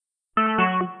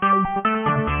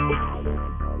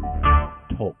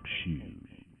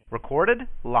recorded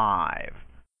live.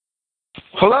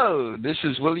 Hello, this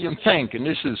is William Fink, and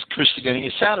this is Christogenea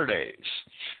Saturdays.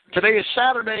 Today is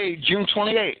Saturday, June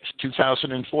 28th,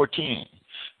 2014.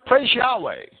 Praise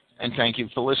Yahweh, and thank you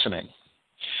for listening.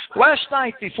 Last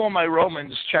night, before my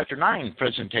Romans chapter 9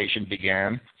 presentation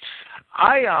began,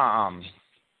 I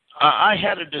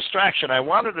had a distraction. I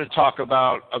wanted to talk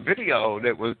about a video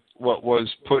that was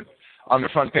put on the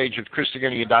front page of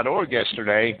Christogenea.org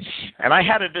yesterday, and I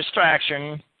had a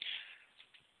distraction.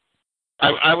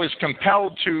 I was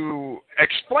compelled to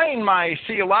explain my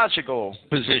theological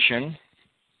position,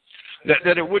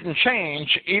 that it wouldn't change,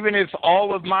 even if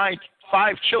all of my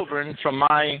 5 children from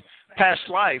my past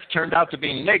life turned out to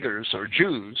be niggers or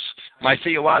Jews. My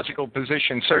theological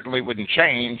position certainly wouldn't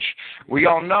change. We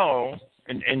all know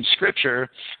in Scripture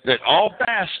that all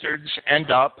bastards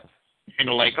end up in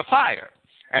a lake of fire,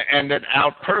 and that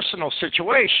our personal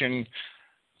situation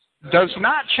does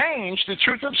not change the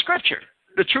truth of Scripture.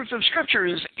 The truth of Scripture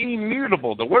is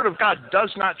immutable. The Word of God does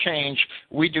not change.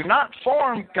 We do not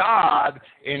form God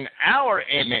in our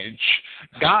image.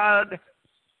 God,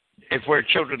 if we're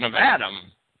children of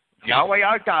Adam, Yahweh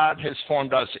our God has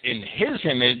formed us in His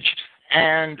image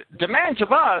and demands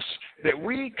of us that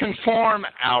we conform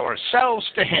ourselves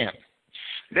to Him.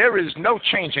 There is no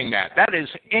changing that. That is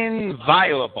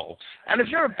inviolable. And if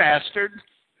you're a bastard,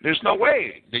 there's no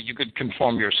way that you could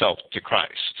conform yourself to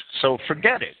Christ. So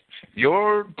forget it.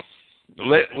 You're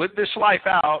live this life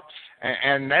out,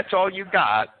 and that's all you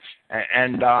got.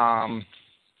 And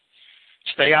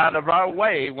stay out of our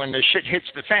way when the shit hits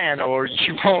the fan, or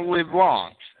you won't live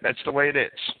long. That's the way it is.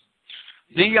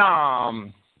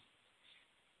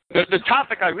 The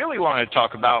topic I really wanted to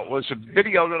talk about was a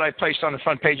video that I placed on the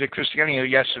front page of Christogenea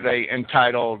yesterday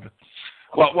entitled,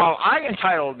 well, I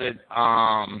entitled it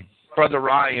Brother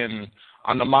Ryan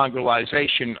on the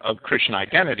mongrelization of Christian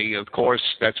identity. Of course,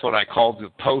 that's what I called the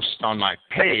post on my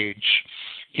page.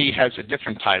 He has a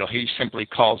different title. He simply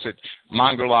calls it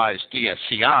Mongrelized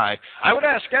DSCI. I would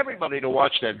ask everybody to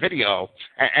watch that video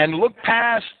and look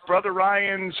past Brother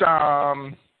Ryan's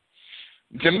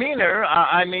demeanor.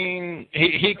 I mean,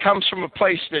 he comes from a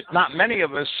place that not many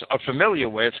of us are familiar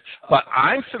with, but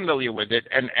I'm familiar with it,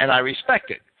 and I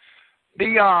respect it.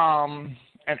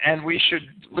 And we should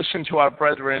listen to our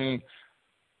brethren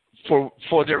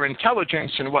for their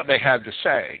intelligence and what they have to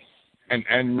say,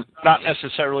 and not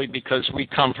necessarily because we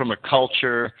come from a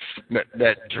culture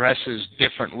that dresses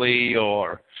differently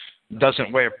or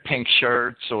doesn't wear pink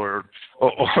shirts or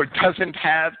doesn't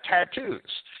have tattoos.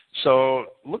 So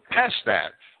look past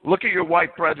that. Look at your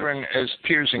white brethren as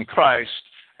peers in Christ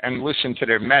and listen to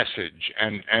their message,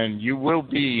 and you will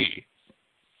be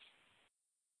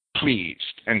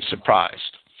pleased and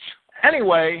surprised.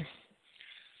 Anyway,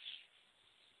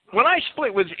 when I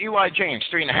split with E.Y. James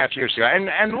 3.5 years ago,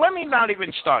 and let me not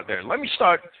even start there. Let me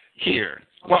start here.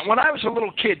 When I was a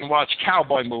little kid and watched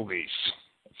cowboy movies,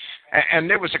 and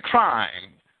there was a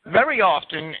crime, very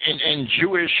often in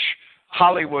Jewish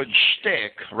Hollywood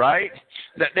shtick, right,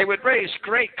 that they would raise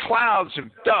great clouds of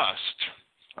dust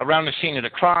around the scene of the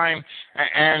crime,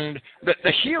 and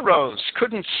the heroes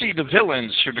couldn't see the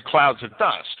villains through the clouds of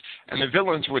dust, and the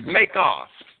villains would make off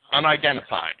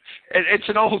unidentified. It's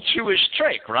an old Jewish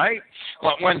trick, right?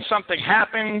 When something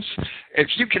happens, if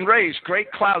you can raise great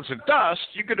clouds of dust,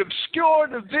 you could obscure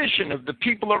the vision of the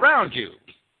people around you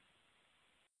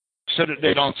so that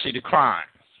they don't see the crime.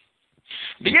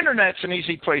 The Internet's an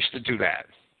easy place to do that.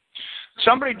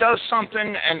 Somebody does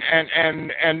something,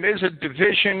 and there's a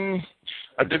division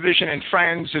in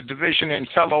friends, a division in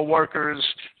fellow workers.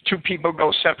 2 people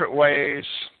go separate ways.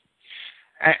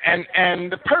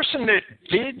 And the person that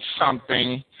did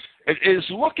something is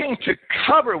looking to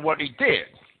cover what he did.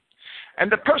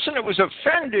 And the person that was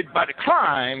offended by the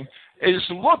crime is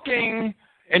looking,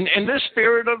 in this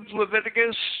spirit of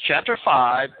Leviticus chapter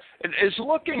 5, is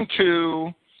looking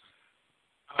to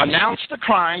announce the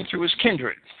crime to his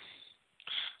kindred.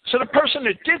 So the person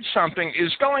that did something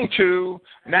is going to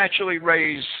naturally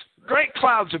raise great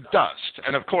clouds of dust.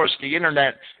 And, of course, the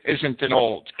Internet isn't an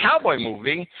old cowboy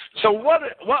movie. So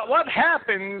what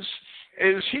happens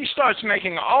is he starts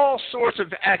making all sorts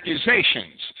of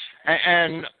accusations.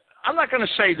 And I'm not going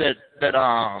to say that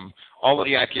all of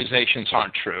the accusations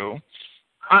aren't true.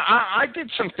 I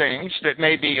did some things that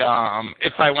maybe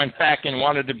if I went back and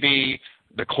wanted to be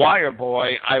the choir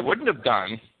boy, I wouldn't have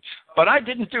done. But I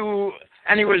didn't do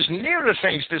anywhere near the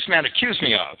things this man accused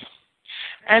me of.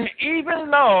 And even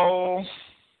though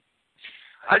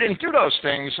I didn't do those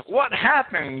things, what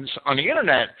happens on the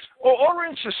Internet or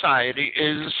in society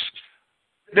is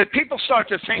that people start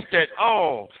to think that,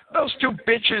 oh, those two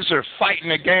bitches are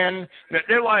fighting again, that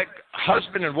they're like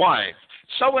husband and wife.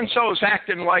 So-and-so is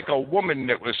acting like a woman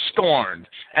that was scorned.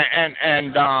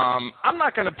 And I'm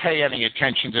not going to pay any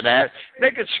attention to that.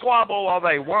 They could squabble all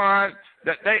they want.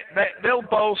 They'll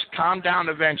both calm down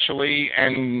eventually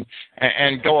and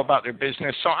go about their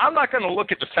business. So I'm not going to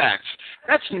look at the facts.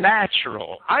 That's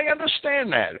natural. I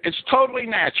understand that. It's totally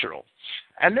natural.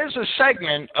 And there's a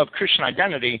segment of Christian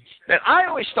identity that I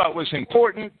always thought was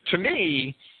important to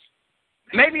me.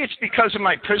 Maybe it's because of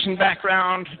my prison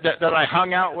background that I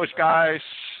hung out with guys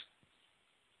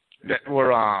that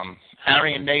were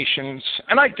Aryan nations,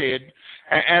 and I did.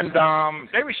 And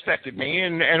they respected me,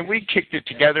 and we kicked it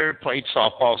together, played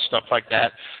softball, stuff like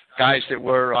that. Guys that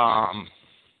were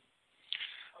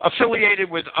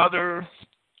affiliated with other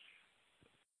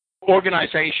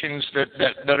organizations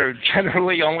that are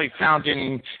generally only found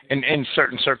in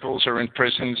certain circles or in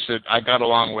prisons that I got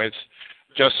along with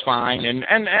just fine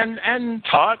and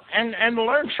taught and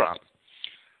learned from.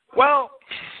 Well,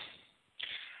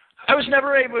 I was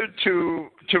never able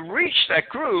to reach that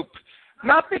group,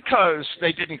 not because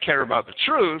they didn't care about the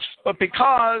truth, but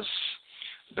because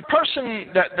the person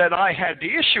that I had the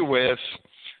issue with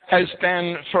has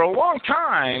been for a long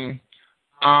time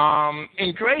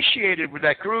ingratiated with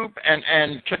that group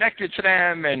and connected to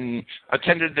them and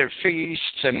attended their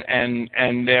feasts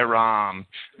and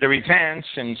their events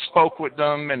and spoke with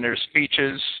them and their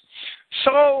speeches.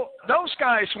 So those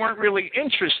guys weren't really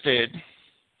interested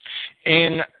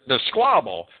in the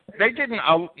squabble. They didn't.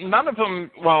 None of them.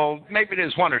 Well, maybe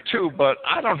there's one or two, but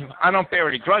I don't bear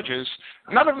any grudges.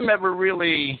 None of them ever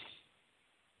really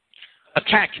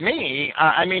attacked me.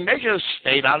 I mean, they just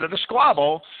stayed out of the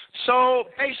squabble. So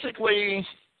basically,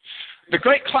 the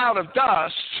great cloud of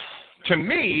dust, to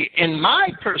me, in my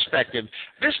perspective,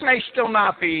 this may still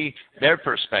not be their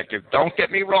perspective. Don't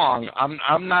get me wrong.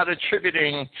 I'm not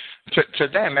attributing to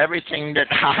them everything that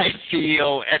I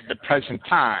feel at the present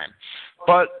time.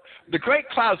 But the great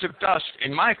clouds of dust,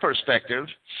 in my perspective,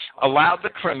 allowed the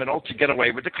criminal to get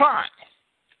away with the crime.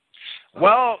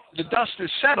 Well, the dust is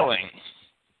settling.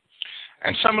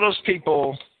 And some of those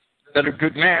people that are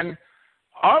good men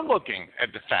are looking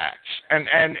at the facts.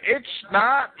 And it's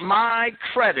not my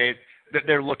credit that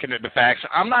they're looking at the facts.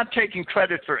 I'm not taking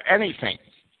credit for anything.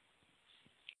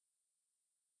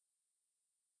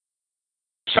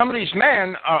 Some of these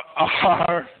men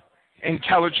are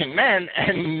intelligent men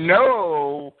and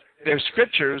know their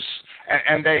scriptures,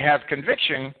 and they have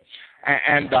conviction.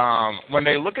 And when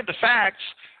they look at the facts,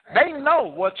 they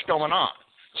know what's going on.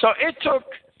 So it took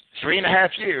 3.5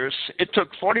 years. It took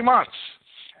 40 months.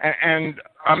 And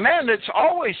a man that's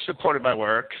always supported my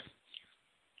work,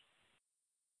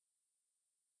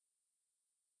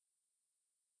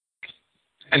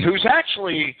 and who's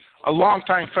actually a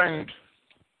longtime friend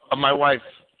of my wife,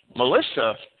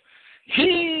 Melissa,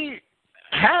 he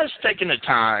has taken the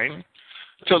time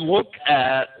to look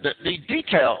at the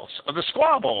details of the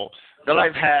squabble that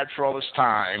I've had for all this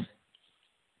time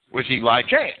with Eli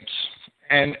James.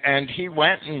 And he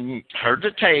went and heard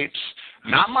the tapes,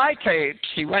 not my tapes.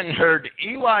 He went and heard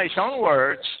Eli's own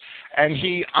words, and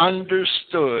he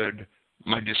understood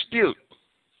my dispute.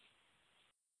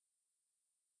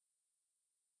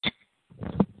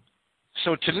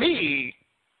 So to me,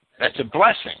 that's a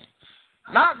blessing.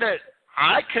 Not that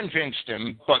I convinced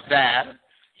him, but that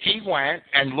he went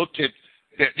and looked at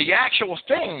the actual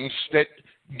things that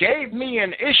gave me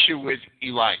an issue with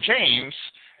Eli James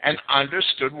and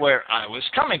understood where I was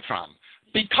coming from.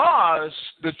 Because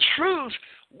the truth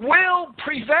will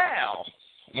prevail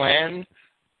when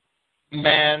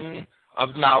men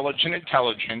of knowledge and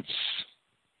intelligence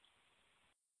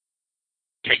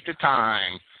take the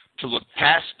time to look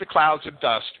past the clouds of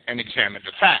dust and examine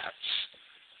the facts.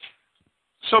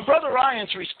 So Brother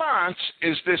Ryan's response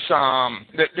is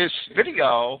this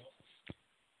video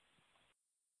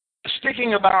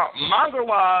speaking about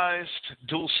mongrelized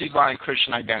dual seed line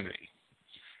Christian identity.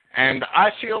 And I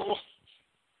feel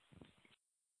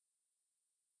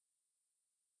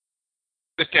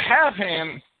that to have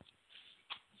him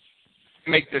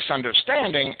make this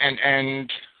understanding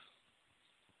and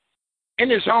in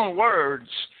his own words,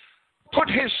 put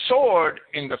his sword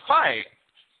in the fight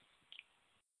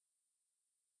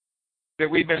that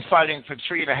we've been fighting for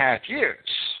 3.5 years.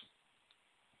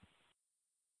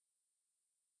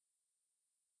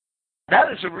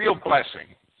 That is a real blessing.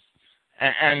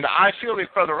 And I feel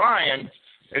that Brother Ryan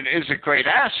is a great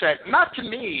asset, not to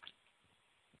me,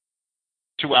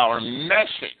 to our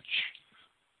message.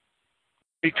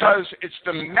 Because it's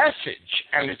the message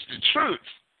and it's the truth.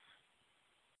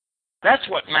 That's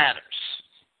what matters.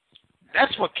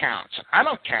 That's what counts. I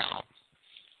don't count.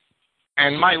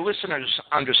 And my listeners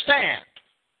understand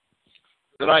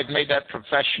that I've made that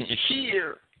profession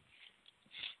here.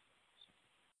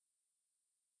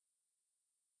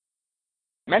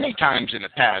 Many times in the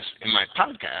past in my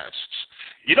podcasts.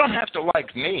 You don't have to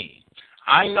like me.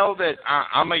 I know that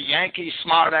I'm a Yankee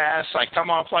smartass. I come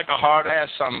off like a hard ass.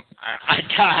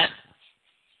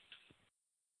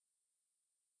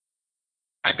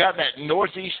 I got that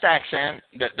Northeast accent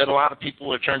that a lot of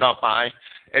people are turned off by.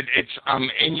 It's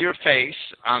in your face,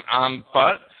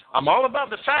 but I'm all about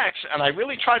the facts, and I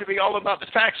really try to be all about the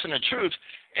facts and the truth.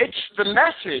 It's the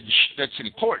message that's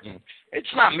important. It's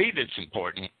not me that's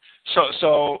important.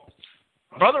 So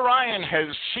Brother Ryan has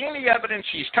seen the evidence.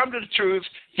 He's come to the truth.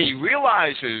 He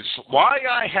realizes why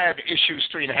I had issues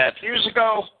 3.5 years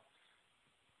ago.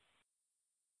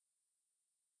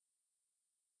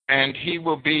 And he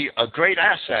will be a great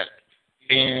asset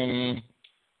in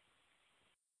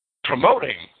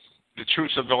promoting the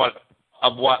truth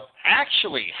of what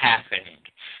actually happened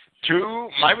through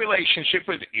my relationship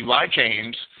with Eli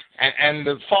James and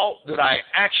the fault that I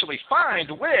actually find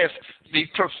with the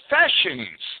professions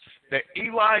that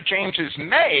Eli James has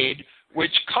made,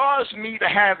 which caused me to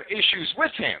have issues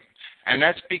with him. And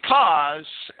that's because,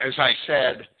 as I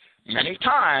said many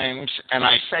times, and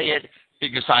I say it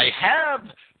because I have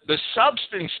the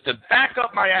substance to back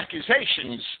up my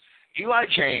accusations, Eli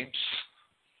James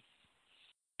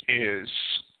is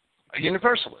a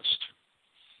universalist.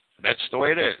 That's the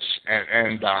way it is.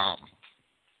 And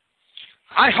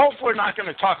I hope we're not going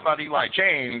to talk about Eli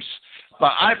James,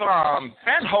 but I've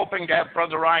been hoping to have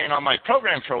Brother Ryan on my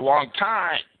program for a long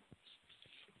time.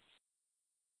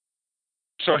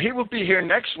 So he will be here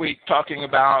next week talking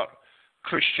about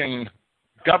Christian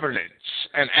governance.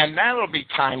 And that'll be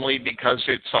timely because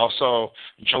it's also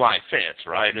July 5th,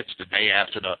 right? It's the day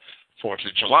after the 4th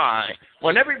of July,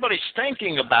 when everybody's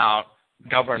thinking about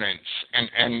governance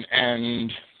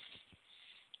and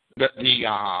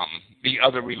the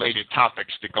other related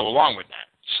topics that go along with that.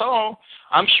 So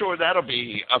I'm sure that'll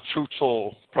be a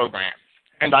fruitful program,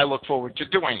 and I look forward to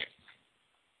doing it.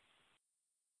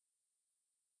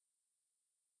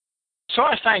 So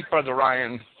I thank Brother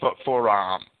Ryan for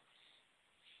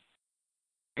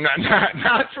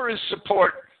not for his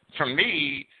support from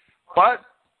me, but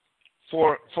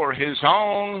for his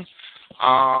own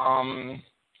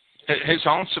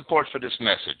support for this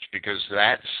message, because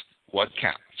that's what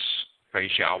counts.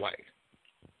 Praise Yahweh.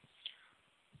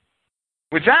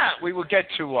 With that, we will get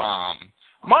to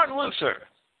Martin Luther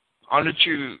on the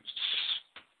Jews,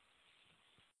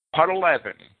 part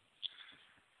 11.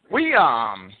 We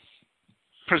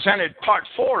presented part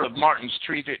 4 of Martin's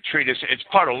treatise. It's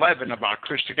part 11 of our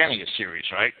Christogenea series,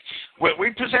 right?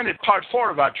 We presented part 4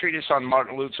 of our treatise on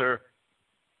Martin Luther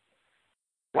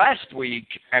last week,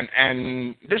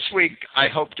 and this week I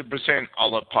hope to present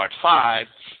all of part 5.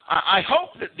 I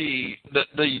hope that the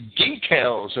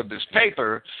details of this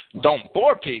paper don't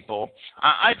bore people.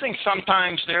 I think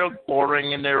sometimes they're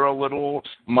boring and they're a little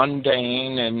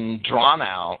mundane and drawn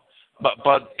out,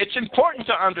 but it's important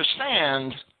to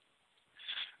understand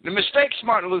the mistakes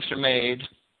Martin Luther made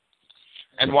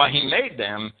and why he made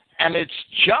them, and it's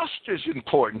just as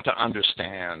important to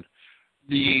understand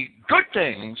the good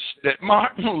things that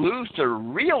Martin Luther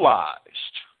realized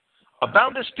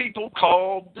about this people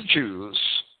called the Jews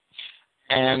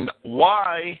and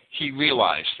why he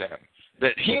realized them.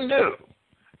 That he knew,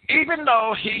 even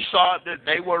though he thought that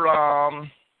they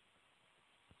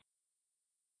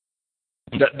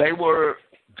were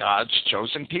God's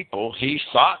chosen people, he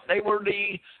thought they were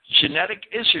the genetic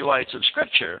Israelites of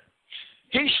Scripture,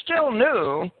 he still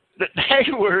knew that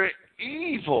they were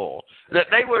evil, that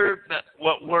they were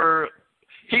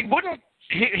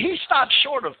he stopped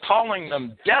short of calling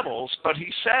them devils, but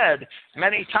he said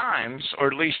many times, or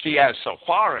at least he has so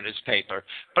far in his paper,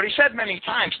 but he said many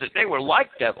times that they were like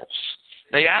devils.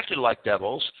 They acted like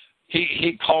devils.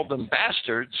 He called them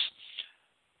bastards.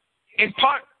 In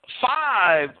part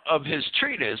 5 of his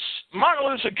treatise, Martin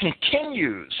Luther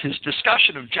continues his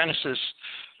discussion of Genesis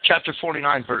chapter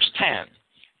 49, verse 10,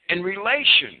 in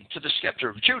relation to the scepter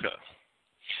of Judah.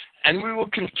 And we will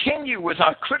continue with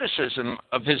our criticism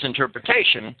of his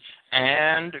interpretation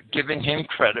and giving him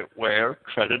credit where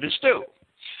credit is due.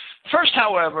 First,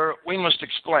 however, we must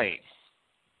explain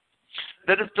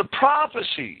that if the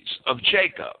prophecies of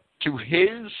Jacob to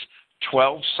his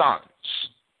 12 sons,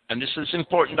 and this is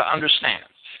important to understand,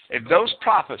 if those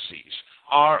prophecies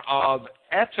are of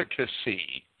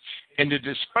efficacy in the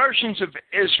dispersions of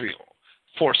Israel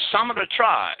for some of the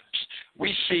tribes,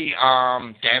 we see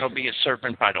Dan will be a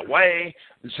serpent by the way,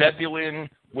 Zebulun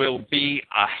will be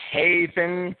a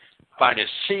haven by the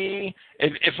sea.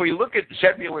 If we look at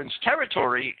Zebulun's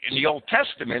territory in the Old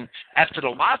Testament, after the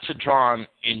lots are drawn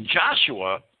in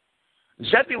Joshua,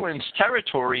 Zebulun's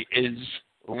territory is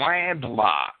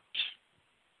landlocked.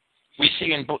 We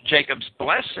see in Jacob's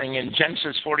blessing in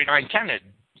Genesis 49:10 that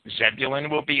Zebulun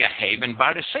will be a haven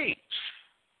by the sea.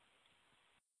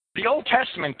 The Old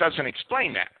Testament doesn't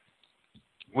explain that.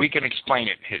 We can explain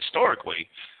it historically.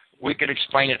 We can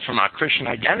explain it from our Christian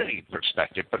identity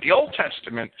perspective, but the Old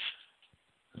Testament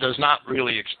does not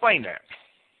really explain that.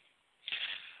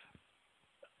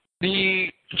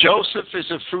 Joseph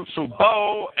is a fruitful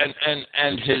bow,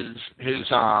 and his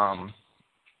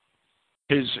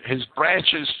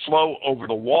branches flow over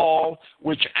the wall,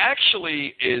 which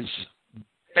actually is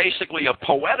basically a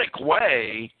poetic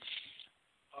way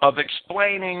of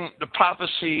explaining the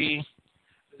prophecy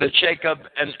that Jacob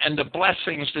and the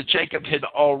blessings that Jacob had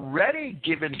already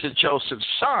given to Joseph's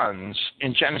sons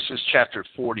in Genesis chapter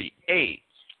 48,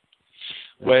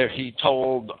 where he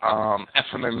told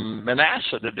Ephraim and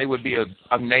Manasseh that they would be a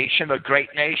nation, a great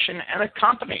nation, and a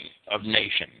company of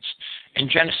nations. In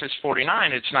Genesis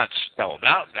 49, it's not spelled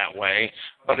out that way,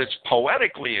 but it's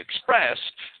poetically expressed.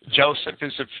 Joseph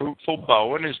is a fruitful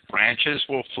bow, and his branches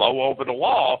will flow over the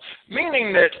wall,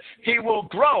 meaning that he will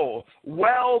grow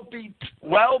well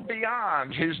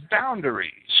beyond his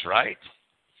boundaries, right?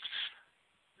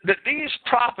 That these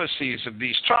prophecies of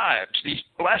these tribes, these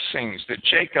blessings that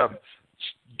Jacob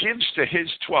gives to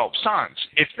his 12 sons,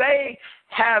 if they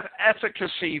have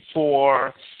efficacy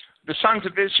for the sons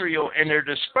of Israel in their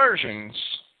dispersions,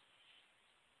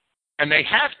 and they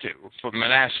have to, for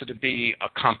Manasseh to be a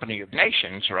company of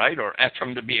nations, right, or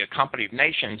Ephraim to be a company of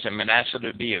nations and Manasseh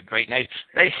to be a great nation,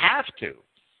 they have to,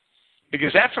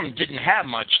 because Ephraim didn't have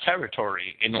much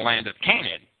territory in the land of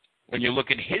Canaan when you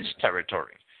look at his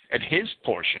territory, at his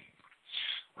portion.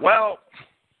 Well,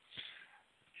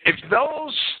 if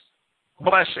those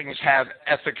blessings have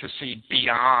efficacy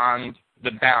beyond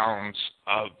the bounds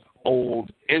of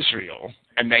old Israel,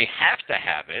 and they have to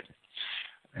have it,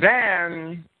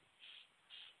 then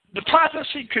the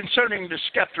prophecy concerning the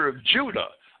scepter of Judah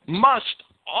must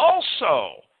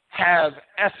also have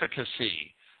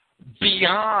efficacy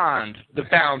beyond the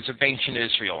bounds of ancient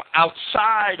Israel,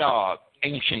 outside of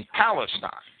ancient Palestine.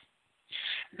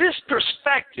 This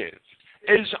perspective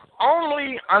is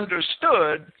only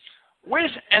understood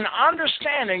with an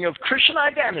understanding of Christian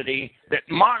identity that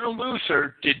Martin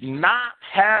Luther did not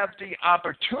have the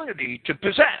opportunity to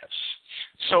possess.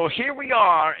 So here we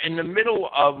are in the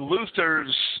middle of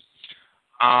Luther's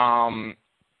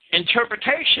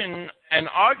interpretation and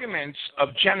arguments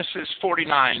of Genesis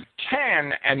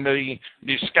 49:10 and the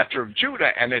scepter of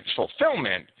Judah and its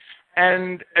fulfillment.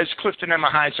 And as Clifton M.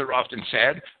 Heiser often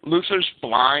said, Luther's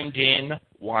blind in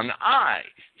one eye.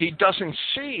 He doesn't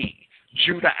see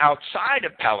Judah outside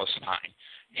of Palestine.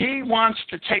 He wants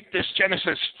to take this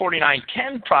Genesis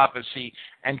 49:10 prophecy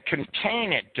and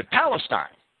contain it to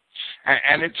Palestine.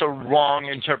 And it's a wrong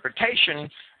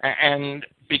interpretation, and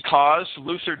because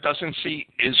Luther doesn't see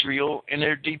Israel in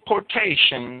their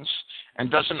deportations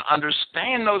and doesn't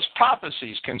understand those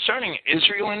prophecies concerning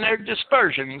Israel and their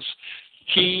dispersions,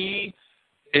 he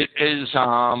is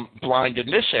blind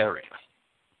in this area.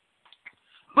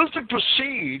 Luther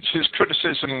proceeds his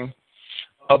criticism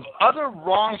of other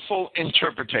wrongful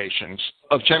interpretations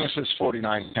of Genesis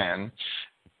 49:10.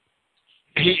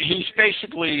 He's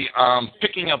basically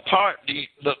picking apart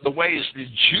the ways the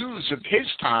Jews of his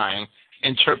time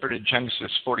interpreted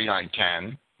Genesis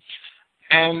 49:10.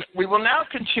 And we will now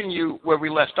continue where we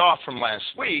left off from last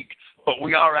week, but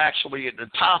we are actually at the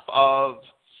top of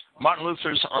Martin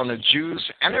Luther's On the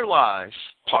Jews and Their Lives,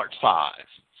 Part 5.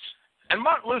 And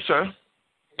Martin Luther,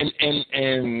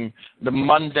 in the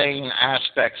mundane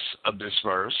aspects of this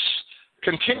verse,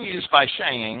 continues by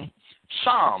saying,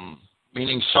 some,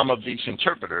 meaning some of these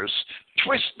interpreters,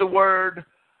 twist the word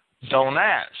dones,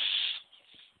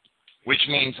 which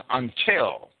means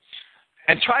until,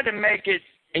 and try to make it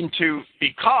into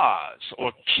because,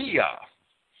 or kia,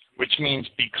 which means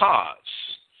because.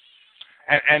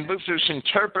 And Luther's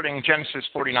interpreting Genesis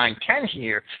 49:10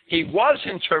 here. He was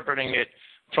interpreting it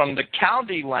from the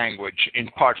Chaldee language in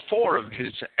part 4 of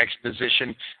his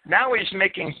exposition. Now he's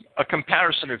making a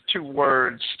comparison of two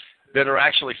words that are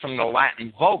actually from the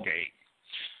Latin Vulgate.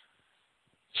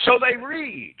 So they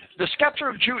read, the scepter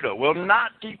of Judah will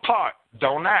not depart,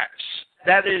 dones.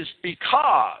 That is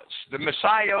because the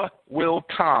Messiah will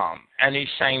come. And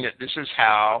he's saying that this is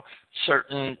how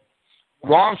certain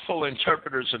wrongful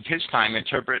interpreters of his time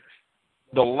interpret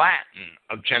the Latin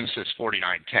of Genesis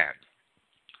 49:10.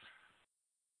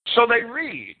 So they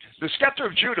read, the scepter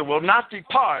of Judah will not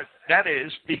depart, that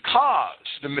is, because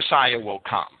the Messiah will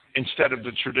come, instead of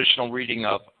the traditional reading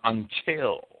of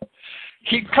until.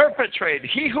 He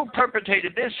who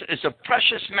perpetrated this is a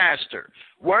precious master,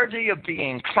 worthy of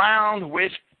being crowned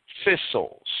with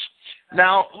thistles.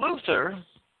 Now, Luther,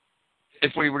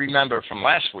 if we remember from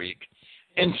last week,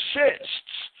 insists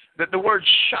that the word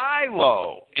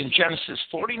Shiloh in Genesis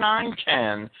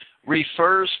 49:10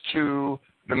 refers to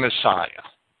the Messiah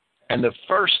and the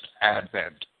first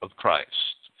advent of Christ.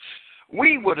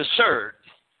 We would assert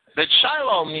that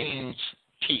Shiloh means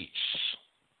peace,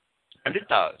 and it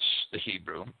does, the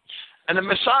Hebrew, and the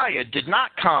Messiah did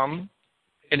not come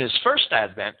in his first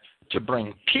advent to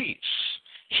bring peace.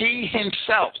 He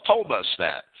himself told us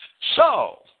that.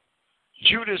 So,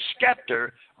 Judah's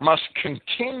scepter must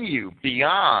continue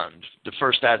beyond the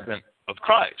first advent of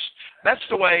Christ. That's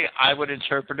the way I would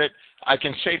interpret it. I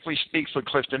can safely speak for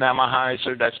Clifton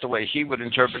Amaheiser. That's the way he would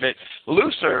interpret it.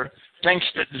 Luther thinks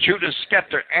that Judah's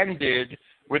scepter ended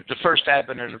with the first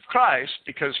advent of Christ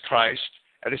because Christ,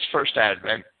 at his first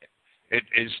advent, it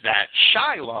is that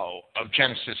Shiloh of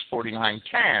Genesis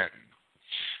 49:10.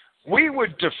 We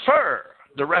would defer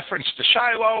the reference to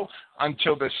Shiloh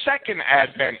until the second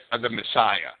advent of the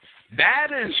Messiah. That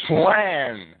is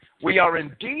when we are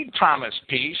indeed promised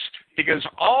peace, because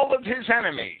all of his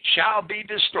enemies shall be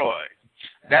destroyed.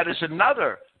 That is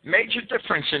another major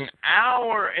difference in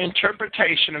our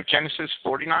interpretation of Genesis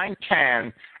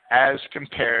 49:10 as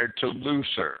compared to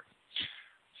Luther.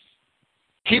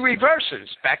 He reverses,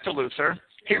 back to Luther,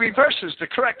 he reverses the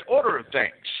correct order of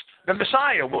things. The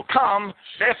Messiah will come,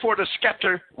 therefore the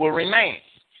scepter will remain.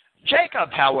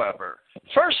 Jacob, however,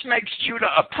 first makes Judah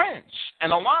a prince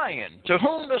and a lion, to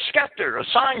whom the scepter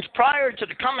assigns prior to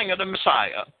the coming of the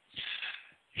Messiah.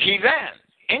 He then,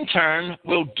 in turn,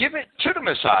 will give it to the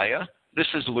Messiah. This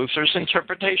is Luther's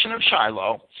interpretation of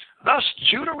Shiloh. Thus,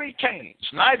 Judah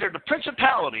retains neither the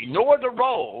principality nor the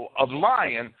role of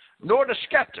lion nor the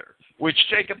scepter, which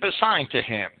Jacob assigned to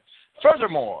him.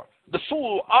 Furthermore, the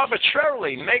fool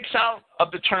arbitrarily makes out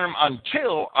of the term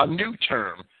until a new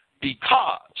term,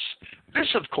 because. This,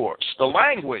 of course, the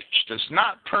language does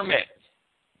not permit.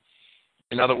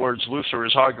 In other words, Luther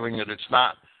is arguing that it's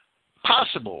not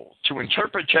possible to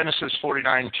interpret Genesis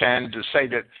 49:10 to say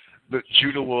that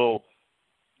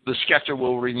the scepter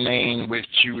will remain with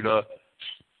Judah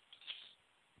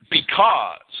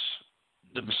because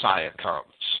the Messiah comes.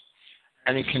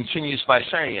 And he continues by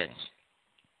saying,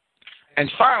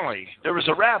 and finally, there is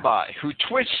a rabbi who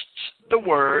twists the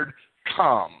word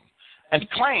come and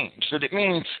claims that it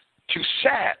means to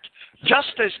set,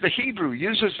 just as the Hebrew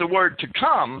uses the word to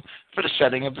come for the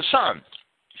setting of the sun.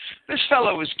 This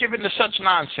fellow is given to such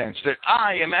nonsense that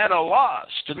I am at a loss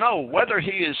to know whether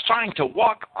he is trying to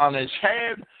walk on his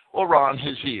head or on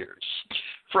his ears.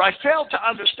 For I fail to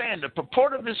understand the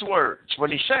purport of his words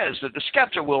when he says that the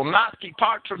scepter will not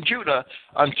depart from Judah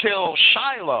until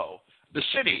Shiloh, the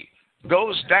city,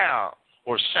 goes down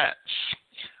or sets.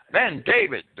 Then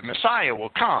David, the Messiah, will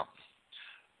come,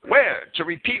 where, to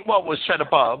repeat what was said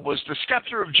above, was the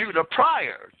scepter of Judah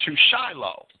prior to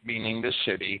Shiloh, meaning the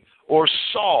city, or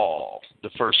Saul, the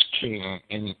first king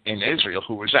in Israel,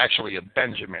 who was actually a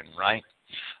Benjamin, right?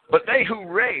 But they who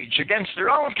rage against their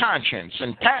own conscience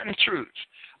and patent truth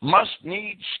must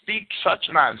needs speak such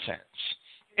nonsense.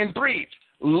 In brief,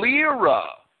 Lyra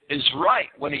is right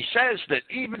when he says that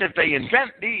even if they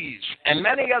invent these and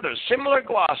many other similar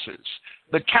glosses,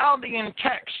 the Chaldean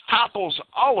text topples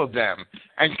all of them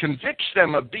and convicts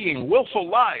them of being willful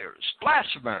liars,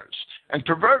 blasphemers, and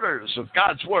perverters of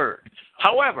God's word.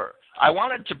 However, I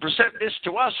wanted to present this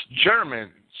to us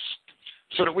Germans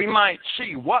so that we might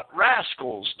see what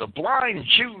rascals the blind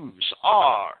Jews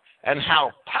are and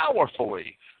how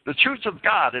powerfully the truth of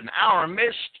God in our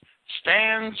midst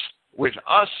stands with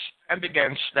us and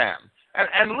against them.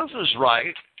 And Luther's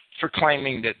right for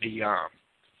claiming that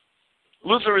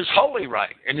Luther is wholly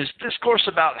right in his discourse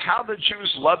about how the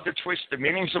Jews love to twist the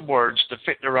meanings of words to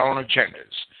fit their own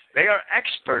agendas. They are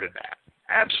expert at that,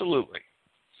 absolutely.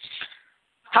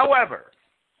 However,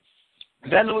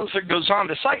 then Luther goes on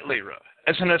to cite Lyra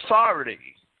as an authority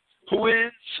who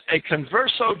is a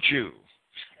converso Jew,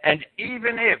 and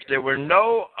even if there were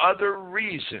no other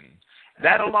reason,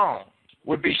 that alone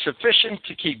would be sufficient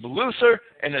to keep Luther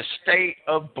in a state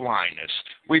of blindness.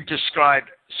 We've described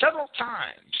several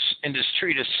times in this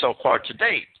treatise so far to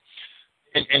date,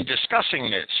 in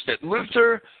discussing this, that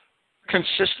Luther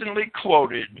consistently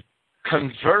quoted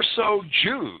converso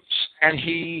Jews, and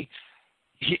he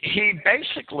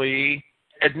basically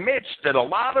admits that a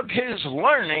lot of his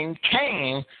learning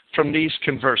came from these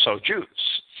converso Jews.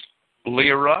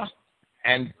 Lyra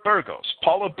and Burgos,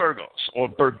 Paul of Burgos, or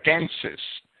Burgensis,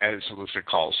 as Luther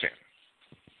calls him,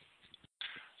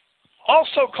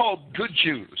 also called good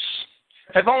Jews,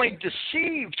 have only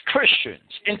deceived Christians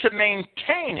into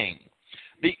maintaining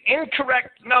the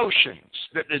incorrect notions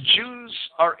that the Jews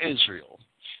are Israel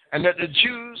and that the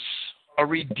Jews are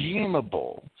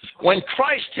redeemable, when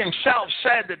Christ himself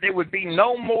said that there would be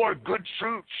no more good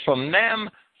fruit from them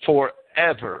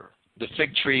forever, the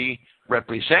fig tree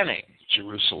representing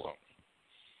Jerusalem.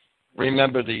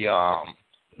 Remember the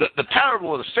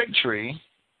parable of the fig tree,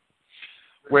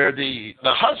 where the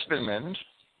husbandman,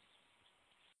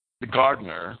 the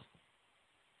gardener,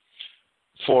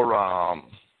 for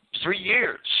 3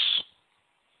 years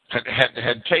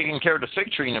had taken care of the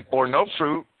fig tree and it bore no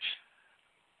fruit,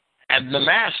 and the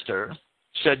master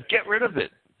said, "Get rid of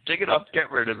it, dig it up, get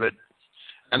rid of it."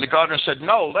 And the gardener said,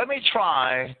 "No, let me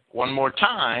try one more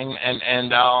time,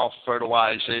 and I'll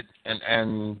fertilize it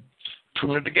and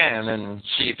prune it again and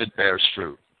see if it bears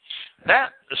fruit."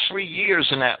 That 3 years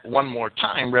and that one more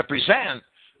time represent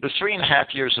the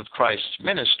 3.5 years of Christ's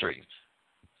ministry.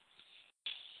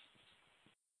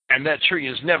 And that tree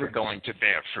is never going to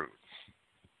bear fruit.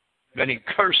 Then he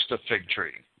cursed the fig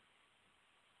tree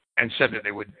and said that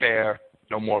they would bear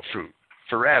no more fruit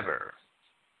forever.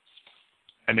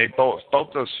 And they both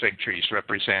those fig trees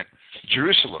represent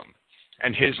Jerusalem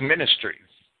and his ministry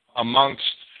amongst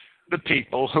the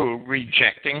people who were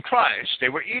rejecting Christ. They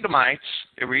were Edomites,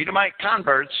 they were Edomite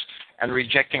converts, and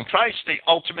rejecting Christ, they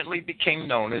ultimately became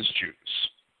known as Jews.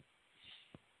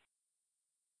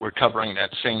 We're covering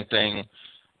that same thing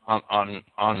on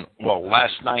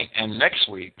last night and next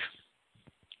week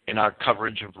in our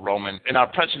coverage of in our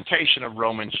presentation of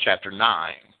Romans chapter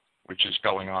 9, which is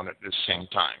going on at this same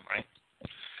time, right?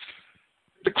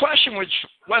 The question which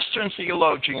Western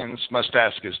theologians must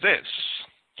ask is this: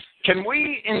 can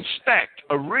we inspect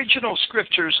original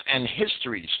scriptures and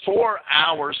histories for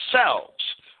ourselves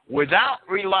without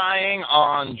relying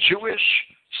on Jewish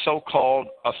so-called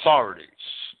authorities?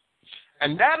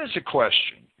 And that is a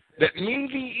question that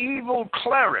medieval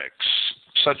clerics,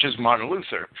 such as Martin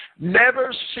Luther,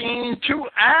 never seemed to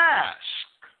ask.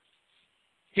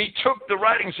 He took the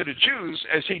writings of the Jews,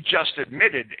 as he just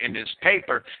admitted in his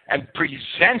paper, and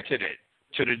presented it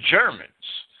to the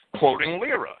Germans, quoting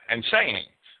Lyra and saying,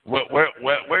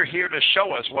 we're here to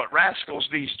show us what rascals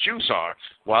these Jews are.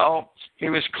 Well, he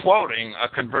was quoting a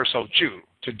converso Jew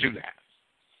to do that,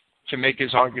 to make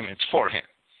his arguments for him.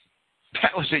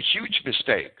 That was a huge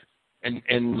mistake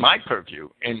in my purview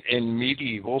in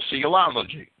medieval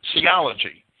theology.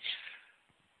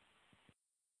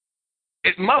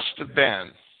 It must have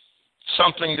been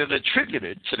something that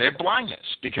attributed to their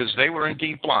blindness, because they were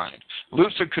indeed blind.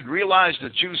 Luther could realize the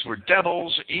Jews were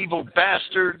devils, evil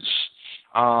bastards.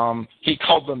 He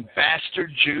called them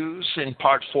bastard Jews in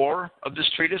part 4 of this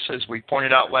treatise, as we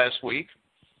pointed out last week.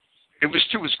 It was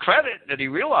to his credit that he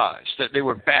realized that they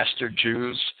were bastard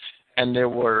Jews and there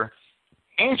were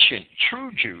ancient,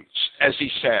 true Jews, as he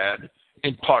said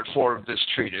in part 4 of this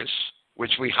treatise,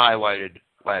 which we highlighted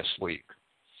last week.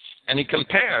 And he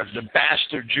compared the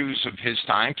bastard Jews of his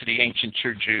time to the ancient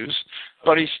true Jews,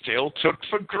 but he still took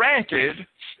for granted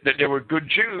that there were good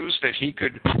Jews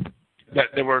that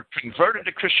they were converted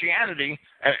to Christianity,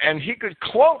 and he could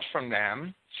quote from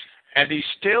them, and he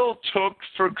still took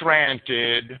for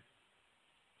granted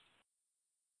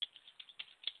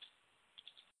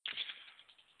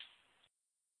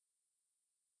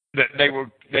that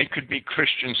they could be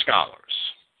Christian scholars.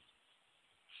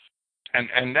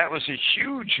 And that was a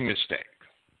huge mistake.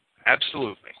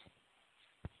 Absolutely.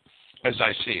 As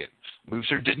I see it.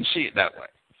 Luther didn't see it that way.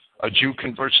 A Jew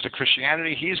converts to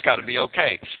Christianity, he's got to be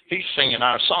okay. He's singing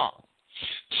our song.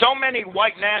 So many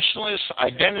white nationalists,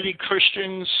 identity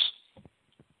Christians,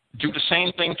 do the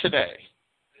same thing today.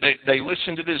 They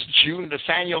listen to this Jew,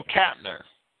 Nathaniel Kapner.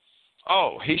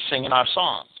 Oh, he's singing our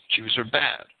song. Jews are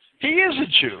bad. He is a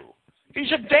Jew.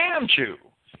 He's a damn Jew.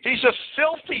 He's a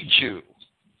filthy Jew.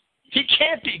 He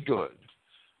can't be good.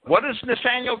 What is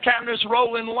Nathaniel Kapner's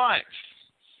role in life?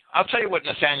 I'll tell you what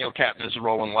Nathaniel Kapner's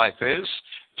role in life is.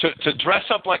 To dress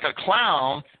up like a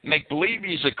clown, make believe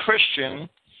he's a Christian,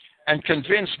 and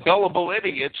convince gullible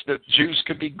idiots that Jews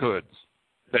could be good,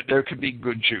 that there could be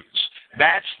good Jews.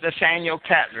 That's Nathaniel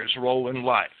Kapner's role in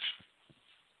life.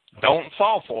 Don't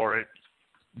fall for it.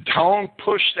 Don't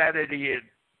push that idiot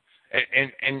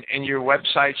in your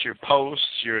websites, your posts,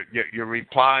 your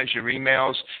replies, your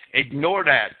emails. Ignore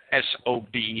that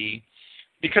SOBE,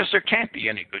 because there can't be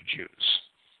any good Jews.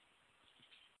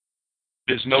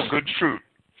 There's no good fruit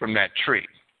from that tree.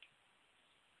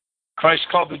 Christ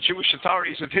called the Jewish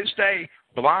authorities of his day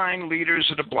blind leaders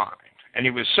of the blind. and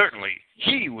he was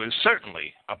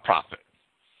certainly a prophet.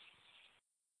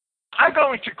 I'm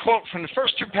going to quote from the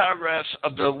first two paragraphs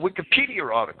of the Wikipedia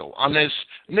article on this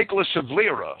Nicholas of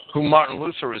Lyra, who Martin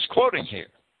Luther is quoting here,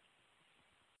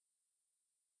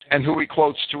 and who he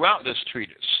quotes throughout this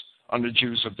treatise on the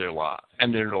Jews of their lies.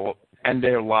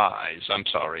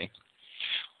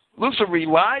 Luther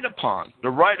relied upon the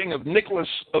writing of Nicholas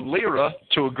of Lyra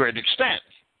to a great extent.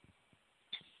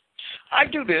 I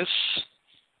do this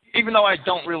even though I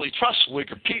don't really trust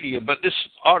Wikipedia, but this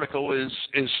article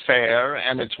is fair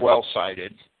and it's well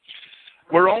cited.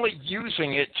 We're only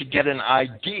using it to get an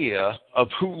idea of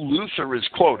who Luther is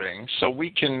quoting, so we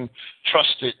can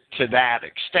trust it to that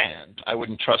extent. I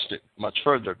wouldn't trust it much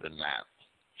further than that.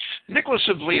 Nicholas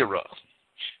of Lyra,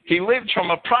 he lived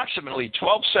from approximately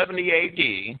 1270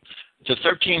 A.D. to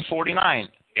 1349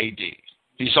 A.D.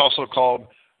 He's also called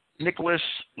Nicholas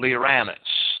Lyranus.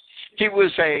 He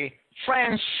was a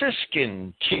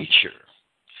Franciscan teacher,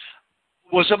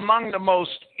 was among the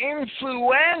most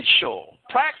influential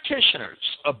practitioners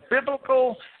of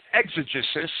biblical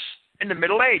exegesis in the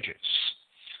Middle Ages.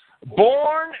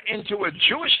 Born into a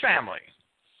Jewish family,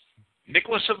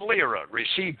 Nicholas of Lyra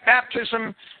received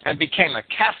baptism and became a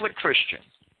Catholic Christian.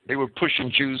 They were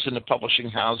pushing Jews into publishing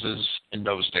houses in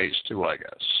those days too, I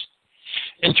guess.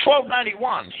 In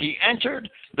 1291, he entered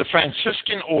the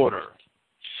Franciscan order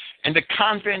in the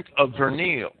convent of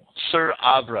Verneuil sur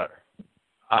Avre.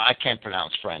 I can't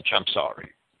pronounce French, I'm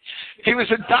sorry. He was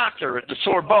a doctor at the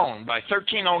Sorbonne by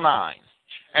 1309,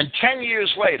 and 10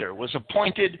 years later was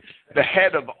appointed the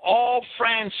head of all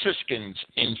Franciscans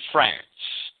in France.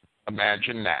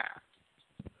 Imagine that,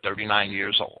 39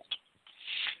 years old.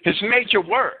 His major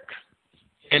work,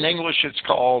 in English it's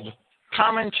called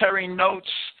Commentary Notes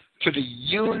to the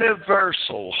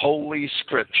Universal Holy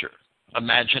Scripture.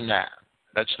 Imagine that.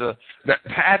 That's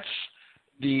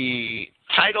the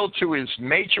title to his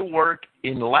major work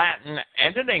in Latin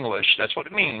and in English. That's what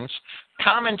it means.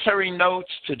 Commentary Notes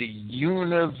to the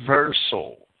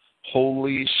Universal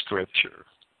Holy Scripture.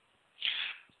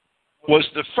 Was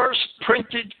the first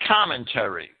printed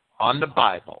commentary on the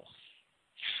Bible.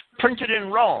 Printed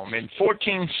in Rome in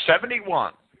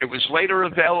 1471. It was later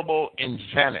available in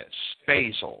Venice,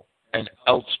 Basel, and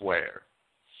elsewhere.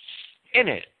 In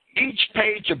it, each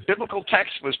page of biblical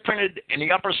text was printed in the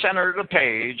upper center of the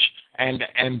page and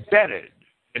embedded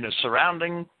in a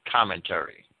surrounding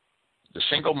commentary, the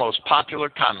single most popular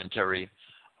commentary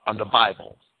on the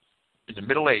Bible in the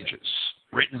Middle Ages,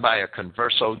 written by a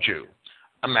converso Jew.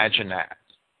 Imagine that.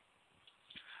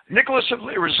 Nicholas of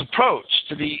Lyra's approach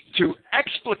to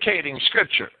explicating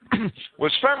Scripture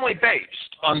was firmly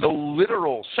based on the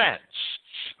literal sense,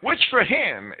 which for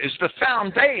him is the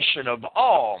foundation of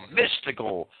all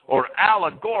mystical or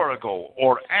allegorical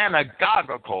or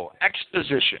anagogical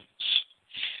expositions.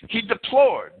 He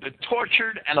deplored the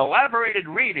tortured and elaborated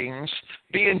readings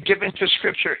being given to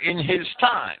Scripture in his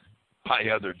time by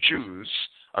other Jews,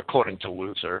 according to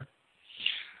Luther.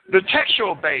 The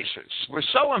textual basis was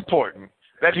so important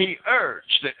that he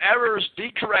urged that errors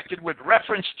be corrected with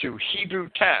reference to Hebrew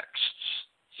texts.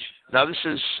 Now, this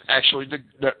is actually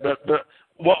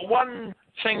one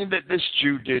thing that this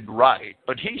Jew did right,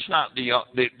 but he's not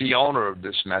the owner of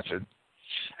this method.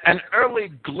 An early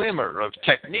glimmer of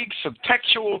techniques of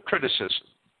textual criticism.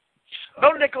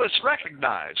 Though Nicholas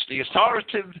recognized the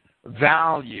authoritative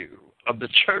value of the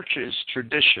church's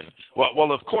tradition,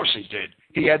 well, of course he did.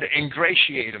 He had to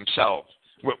ingratiate himself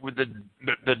with the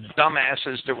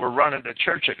dumbasses that were running the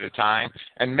church at the time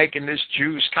and making this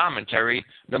Jew's commentary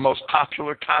the most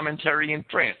popular commentary in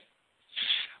print.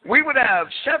 We would have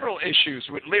several issues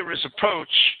with Lyra's approach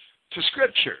to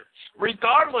Scripture,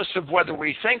 regardless of whether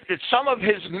we think that some of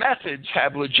his methods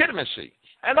have legitimacy.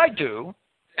 And I do,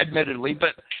 admittedly,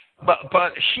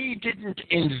 but he didn't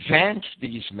invent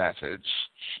these methods.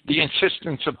 The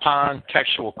insistence upon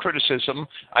textual criticism,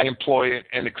 I employ it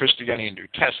in the Christogenea New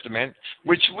Testament,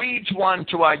 which leads one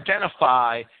to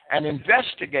identify and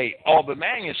investigate all the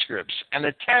manuscripts and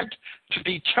attempt to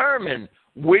determine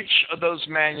which of those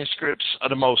manuscripts are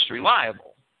the most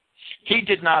reliable. He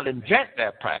did not invent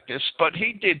that practice, but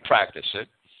he did practice it.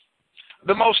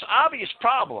 The most obvious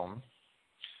problem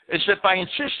is that by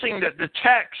insisting that the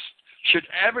text should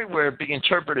everywhere be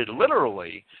interpreted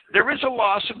literally, there is a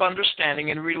loss of understanding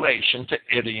in relation to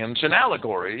idioms and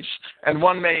allegories, and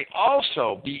one may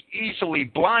also be easily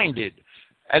blinded,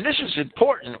 and this is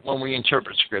important when we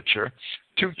interpret Scripture,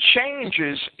 to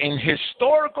changes in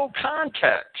historical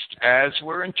context as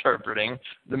we're interpreting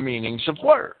the meanings of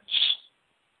words.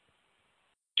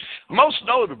 Most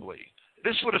notably,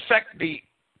 this would affect the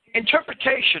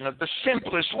interpretation of the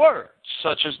simplest words,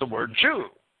 such as the word Jew.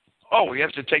 Oh, we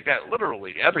have to take that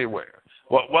literally everywhere.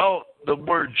 Well, the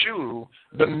word Jew,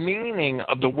 the meaning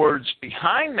of the words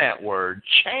behind that word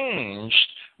changed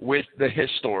with the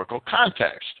historical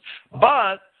context.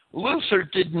 But Luther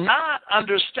did not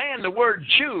understand the word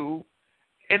Jew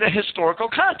in a historical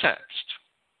context.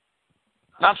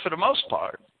 Not for the most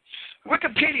part.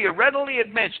 Wikipedia readily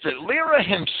admits that Lyra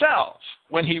himself,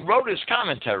 when he wrote his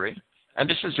commentary, and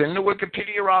this is in the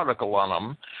Wikipedia article on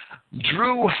him,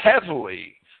 drew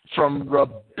heavily from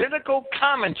rabbinical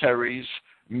commentaries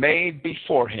made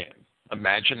before him.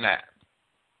 Imagine that.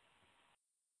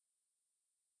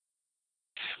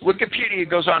 Wikipedia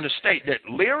goes on to state that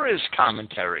Lyra's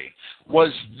commentary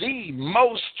was the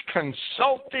most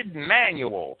consulted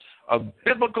manual of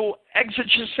biblical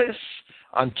exegesis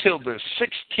until the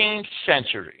 16th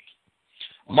century.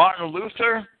 Martin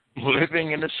Luther,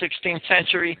 living in the 16th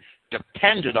century,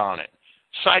 depended on it,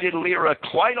 cited Lyra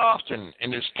quite often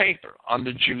in his paper on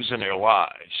the Jews and their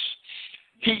lies.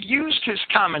 He used his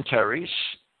commentaries,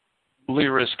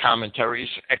 Lyra's commentaries,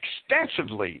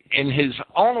 extensively in his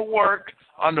own work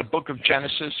on the book of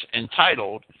Genesis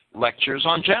entitled Lectures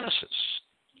on Genesis.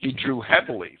 He drew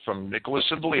heavily from Nicholas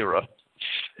of Lyra.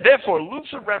 Therefore,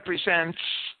 Luther represents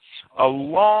a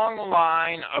long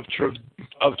line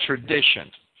of tradition.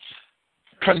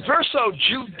 Converso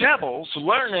Jew devils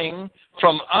learning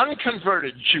from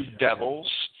unconverted Jew devils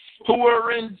who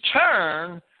were in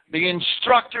turn the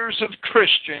instructors of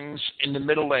Christians in the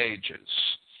Middle Ages.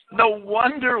 No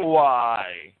wonder why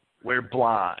we're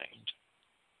blind.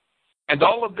 And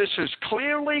all of this is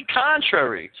clearly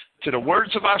contrary to the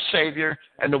words of our Savior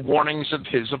and the warnings of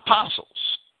his apostles.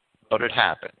 But it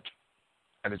happened.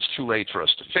 And it's too late for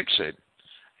us to fix it.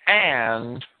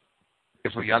 And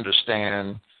if we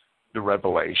understand the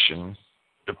revelation,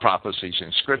 the prophecies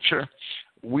in Scripture,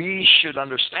 we should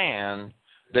understand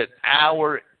that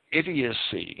our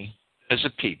idiocy as a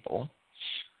people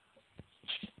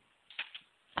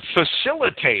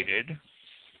facilitated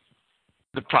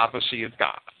the prophecy of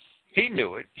God. He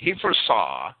knew it. He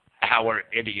foresaw our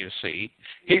idiocy.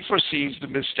 He foresees the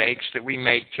mistakes that we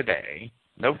make today,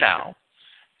 no doubt,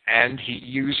 and he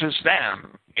uses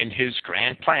them in his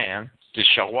grand plan to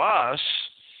show us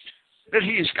that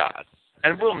he is God.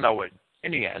 And we'll know it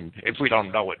in the end if we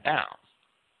don't know it now.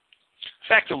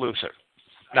 Back to Luther.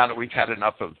 Now that we've had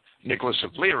enough of Nicholas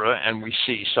of Lyra and we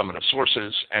see some of the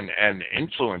sources and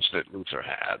influence that Luther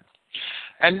had,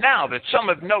 and now that some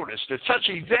have noticed that such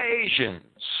evasions,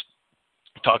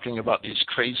 talking about these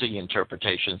crazy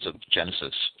interpretations of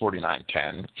Genesis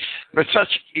 49:10, but such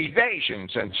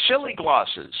evasions and silly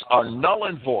glosses are null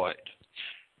and void.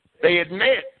 They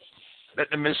admit that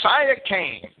the Messiah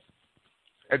came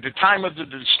at the time of the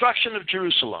destruction of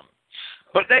Jerusalem,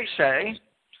 but they say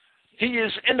he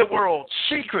is in the world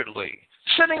secretly,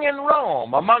 sitting in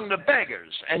Rome among the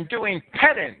beggars and doing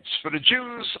penance for the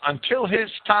Jews until his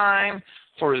time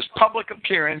for his public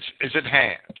appearance is at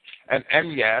hand.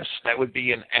 And yes, that would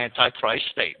be an antichrist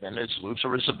statement, as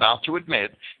Luther is about to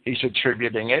admit. He's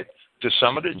attributing it to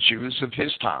some of the Jews of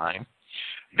his time.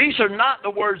 These are not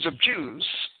the words of Jews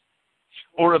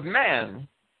or of men.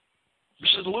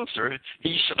 This is Luther.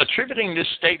 He's attributing this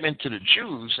statement to the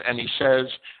Jews, and he says,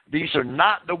 these are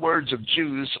not the words of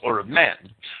Jews or of men,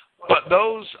 but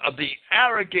those of the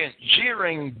arrogant,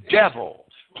 jeering devil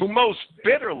who most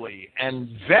bitterly and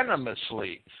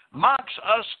venomously mocks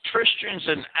us Christians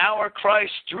and our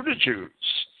Christ through the Jews,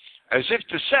 as if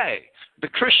to say, the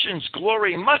Christians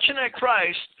glory much in their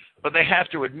Christ, but they have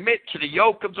to admit to the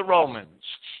yoke of the Romans.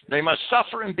 They must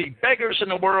suffer and be beggars in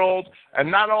the world,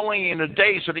 and not only in the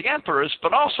days of the emperors,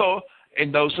 but also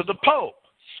in those of the Pope.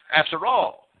 After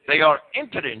all, they are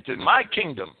impotent in my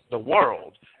kingdom, the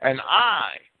world, and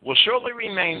I will surely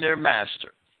remain their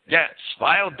master. Yes,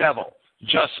 vile devil,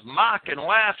 just mock and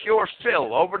laugh your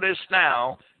fill over this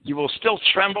now. You will still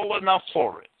tremble enough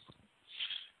for it.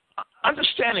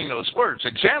 Understanding those words,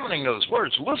 examining those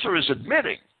words, Luther is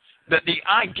admitting that the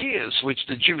ideas which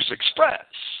the Jews express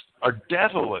are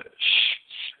devilish,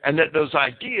 and that those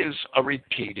ideas are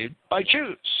repeated by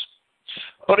Jews.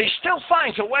 But he still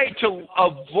finds a way to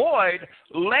avoid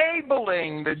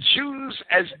labeling the Jews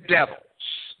as devils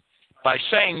by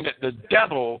saying that the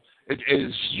devil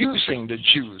is using the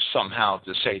Jews somehow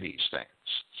to say these things.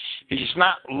 He's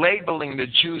not labeling the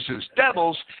Jews as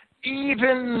devils,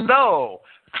 even though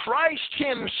Christ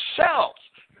himself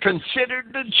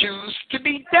considered the Jews to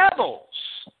be devils.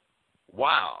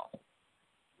 Wow.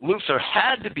 Luther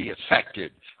had to be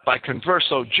affected by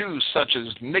converso Jews such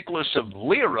as Nicholas of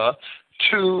Lyra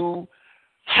to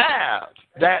have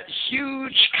that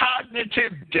huge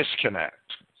cognitive disconnect.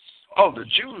 oh, the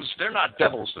Jews, they're not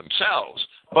devils themselves,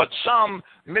 but some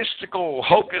mystical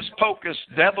hocus-pocus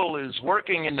devil is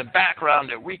working in the background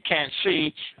that we can't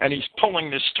see, and he's pulling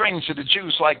the strings of the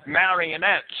Jews like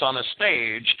marionettes on a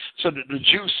stage so that the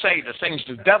Jews say the things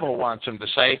the devil wants them to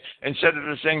say instead of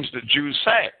the things the Jews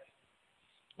say.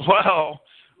 Well,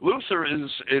 Luther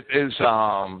is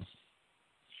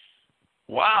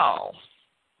wow.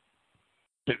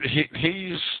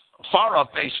 He's far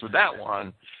off base with that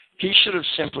one. He should have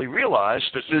simply realized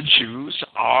that the Jews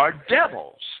are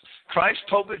devils. Christ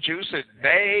told the Jews that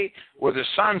they were the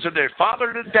sons of their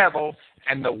father, the devil,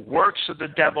 and the works of the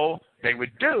devil they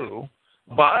would do.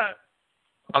 But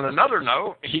on another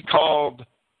note, he called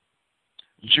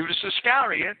Judas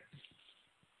Iscariot,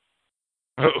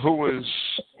 who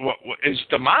is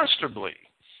demonstrably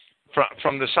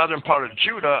from the southern part of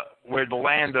Judah, where the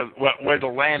land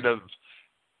of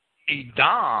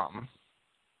Edom,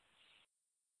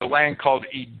 the land called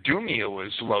Idumea,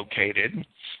 was located,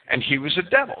 and he was a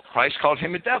devil. Christ called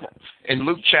him a devil. In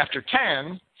Luke chapter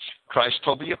 10, Christ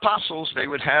told the apostles they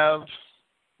would have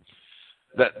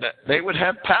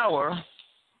power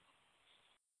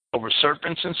over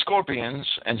serpents and scorpions,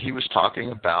 and he was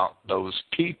talking about those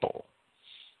people.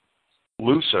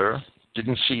 Luther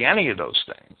didn't see any of those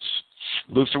things.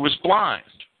 Luther was blind.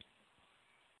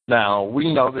 Now,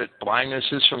 we know that blindness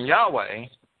is from Yahweh,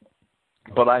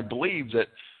 but I believe that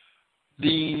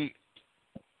the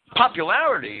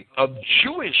popularity of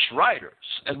Jewish writers,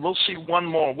 and we'll see one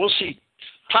more, we'll see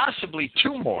possibly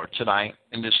two more tonight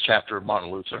in this chapter of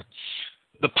Martin Luther,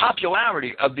 the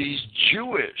popularity of these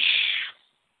Jewish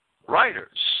writers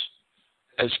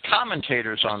as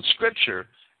commentators on Scripture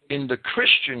in the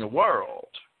Christian world,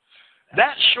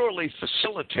 that surely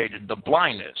facilitated the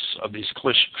blindness of these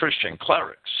Christian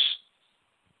clerics.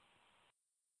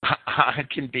 I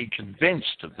can be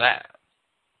convinced of that.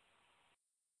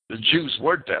 The Jews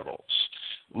were devils.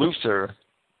 Luther,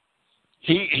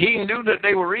 he knew that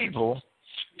they were evil.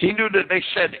 He knew that they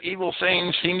said evil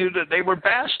things. He knew that they were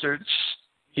bastards.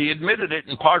 He admitted it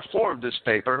in part 4 of this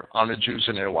paper on the Jews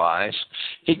and their lies.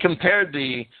 He compared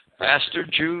the bastard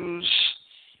Jews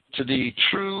to the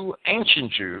true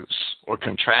ancient Jews, or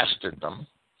contrasted them,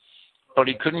 but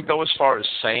he couldn't go as far as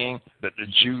saying that the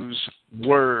Jews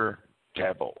were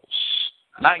devils.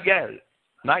 Not yet.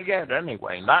 Not yet,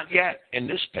 anyway. Not yet in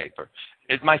this paper.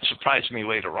 It might surprise me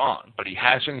later on, but he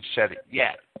hasn't said it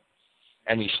yet,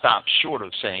 and he stopped short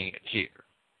of saying it here.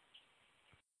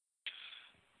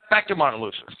 Back to Martin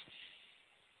Luther.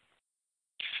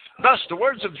 Thus, the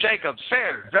words of Jacob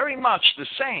fared very much the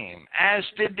same as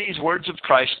did these words of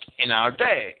Christ in our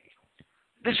day.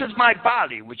 This is my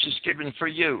body, which is given for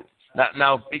you.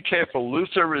 Now, be careful.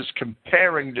 Luther is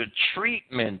comparing the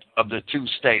treatment of the two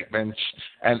statements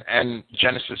and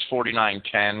Genesis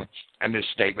 49:10 and this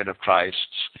statement of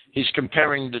Christ's. He's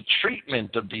comparing the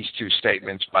treatment of these two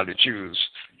statements by the Jews.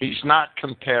 He's not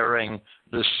comparing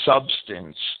the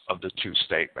substance of the two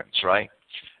statements, right?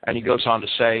 And he goes on to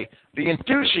say, the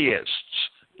enthusiasts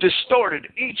distorted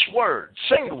each word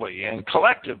singly and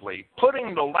collectively,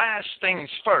 putting the last things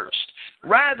first,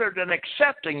 rather than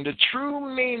accepting the true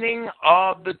meaning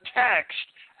of the text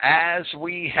as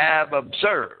we have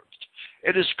observed.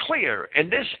 It is clear in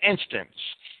this instance,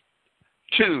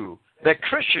 too, that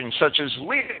Christians such as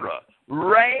Lyra,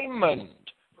 Raymond,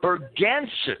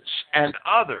 Bergensis, and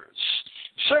others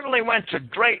certainly went to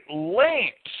great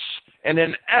lengths in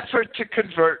an effort to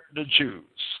convert the Jews.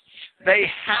 They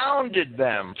hounded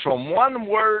them from one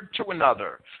word to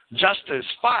another, just as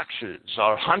foxes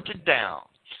are hunted down.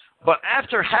 But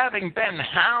after having been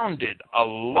hounded a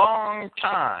long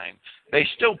time, they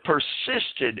still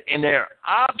persisted in their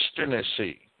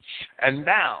obstinacy, and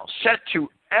now set to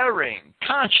erring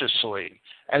consciously,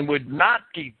 and would not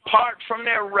depart from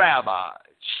their rabbis.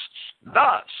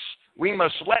 Thus, we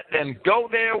must let them go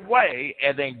their way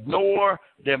and ignore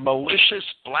their malicious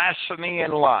blasphemy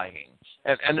and lying.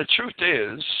 And the truth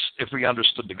is, if we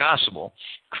understood the gospel,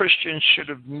 Christians should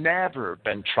have never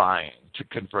been trying to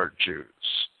convert Jews.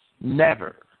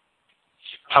 Never.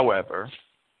 However,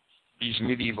 these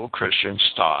medieval Christians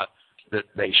thought that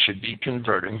they should be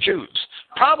converting Jews,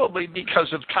 probably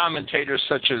because of commentators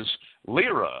such as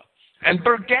Lyra and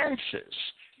Bergensis.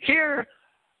 Here,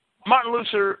 Martin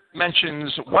Luther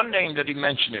mentions one name that he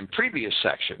mentioned in previous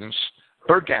sections,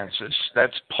 Bergensis.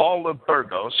 That's Paul of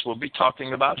Burgos. We'll be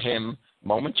talking about him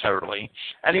momentarily.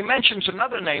 And he mentions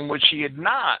another name which he had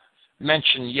not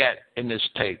mentioned yet in this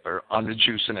paper on the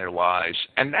Jews and their lies,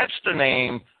 and that's the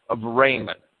name of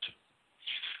Raymond.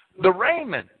 The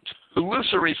Raymond who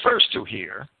Luther refers to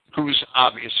here, who's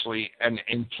obviously an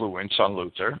influence on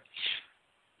Luther,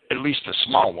 at least a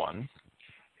small one,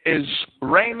 is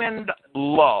Raymond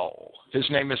Lull. His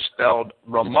name is spelled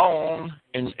Ramon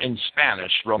in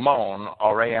Spanish, Ramon,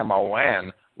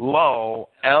 R-A-M-O-N, Lull,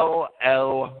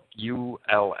 L-L-U-L-L.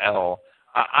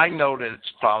 I know that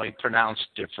it's probably pronounced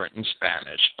different in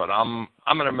Spanish, but I'm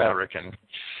an American.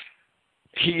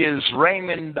 He is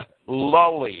Raymond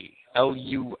Lully,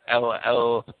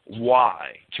 L-U-L-L-Y,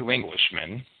 to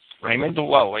Englishmen. Raymond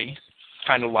Lully,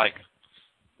 kind of like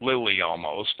Lily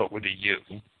almost, but with a U.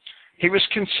 He was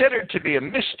considered to be a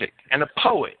mystic and a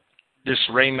poet, this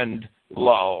Raymond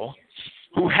Lull,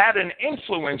 who had an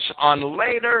influence on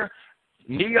later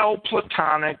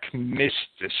Neoplatonic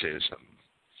mysticism.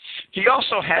 He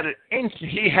also had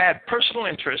personal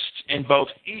interests in both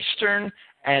Eastern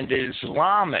and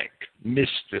Islamic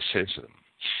mysticism.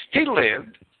 He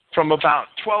lived from about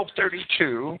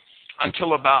 1232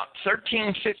 until about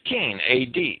 1315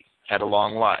 A.D., had a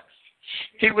long life.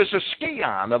 He was a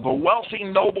scion of a wealthy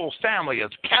noble family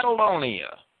of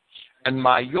Catalonia and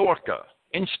Majorca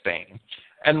in Spain,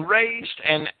 and raised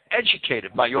and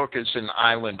educated. Majorca is an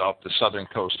island off the southern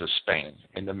coast of Spain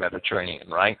in the Mediterranean,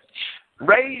 right?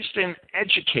 Raised and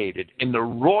educated in the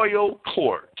royal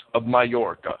court of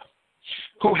Majorca,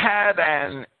 who had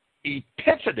an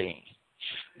epiphany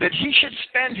that he should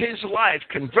spend his life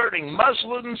converting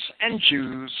Muslims and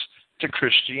Jews to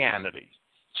Christianity.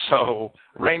 So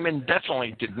Raymond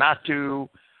definitely did not do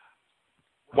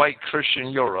white Christian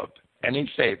Europe any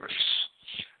favors.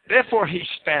 Therefore, he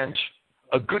spent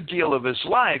a good deal of his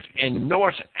life in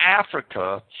North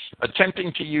Africa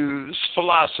attempting to use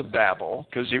philosobabble,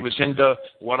 because he was into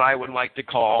what I would like to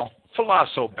call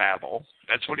philosobabble.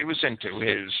 That's what he was into,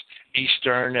 his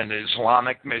Eastern and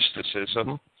Islamic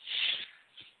mysticism.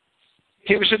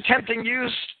 He was attempting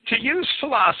to use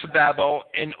philosobabble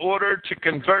in order to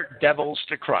convert devils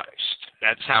to Christ.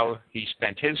 That's how he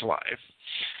spent his life.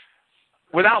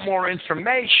 Without more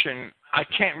information, I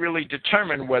can't really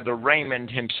determine whether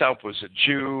Raymond himself was a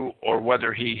Jew or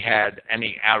whether he had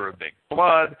any Arabic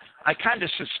blood. I kind of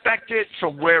suspect it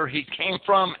from where he came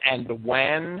from and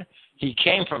when he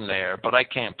came from there, but I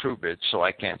can't prove it, so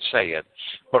I can't say it.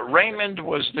 But Raymond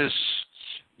was this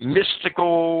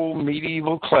mystical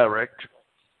medieval cleric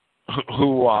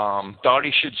who thought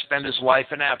he should spend his life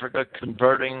in Africa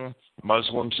converting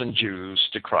Muslims and Jews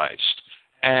to Christ.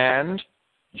 And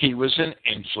he was an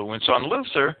influence on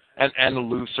Luther, and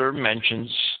Luther mentions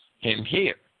him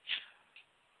here.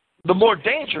 The more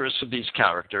dangerous of these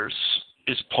characters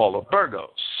is Paul of Burgos,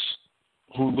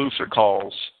 who Luther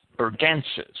calls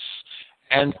Burgensis.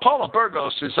 And Paul of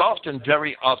Burgos is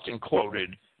very often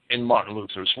quoted in Martin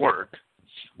Luther's work.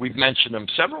 We've mentioned him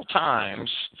several times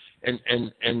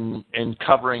in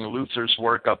covering Luther's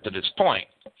work up to this point.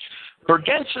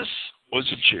 Burgensis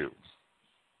was a Jew.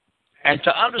 And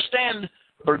to understand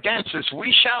Burgensis,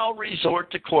 we shall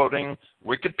resort to quoting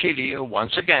Wikipedia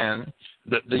once again.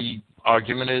 The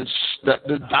argument is that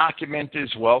the document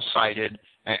is well cited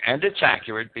and it's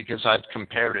accurate because I've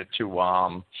compared it to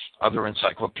other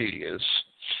encyclopedias.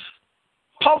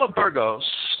 Paul of Burgos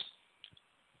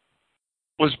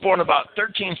was born about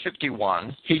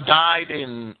 1351. He died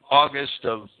in August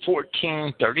of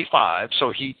 1435,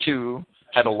 so he too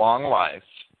had a long life.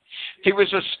 He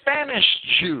was a Spanish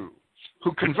Jew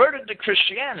who converted to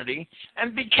Christianity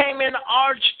and became an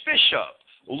archbishop,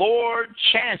 Lord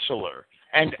Chancellor,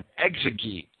 and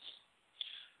exegete.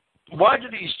 Why do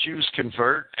these Jews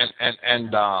convert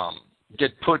and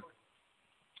get put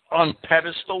on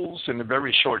pedestals in a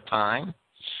very short time?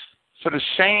 For the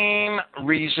same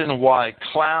reason why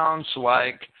clowns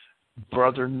like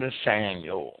Brother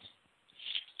Nathaniel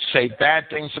say bad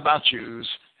things about Jews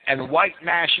and white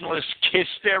nationalists kiss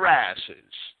their asses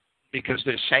because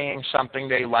they're saying something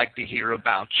they like to hear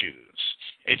about Jews.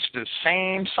 It's the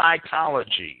same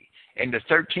psychology in the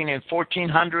 13 and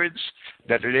 1400s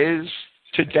that it is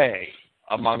today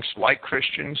amongst white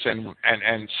Christians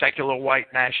and secular white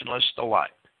nationalists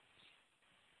alike.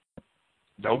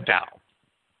 No doubt.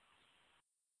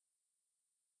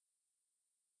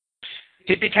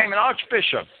 He became an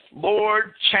archbishop,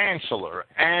 Lord Chancellor,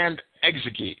 and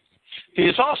exegete. He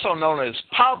is also known as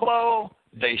Pablo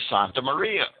de Santa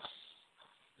Maria.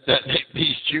 That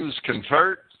these Jews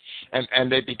convert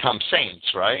and they become saints,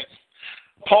 right?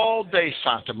 Paul de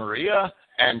Santa Maria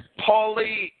and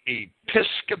Pauli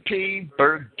Episcopi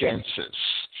Burgensis.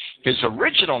 His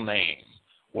original name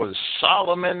was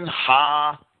Solomon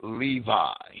Ha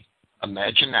Levi.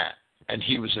 Imagine that. And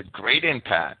he was a great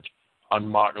impact on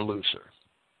Martin Luther.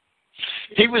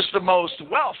 He was the most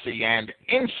wealthy and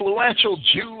influential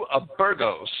Jew of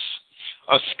Burgos,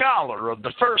 a scholar of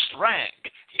the first rank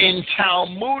in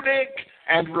Talmudic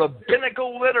and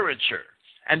rabbinical literature,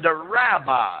 and a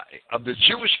rabbi of the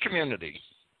Jewish community.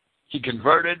 He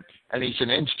converted, and he's an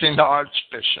instant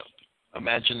archbishop.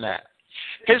 Imagine that.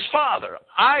 His father,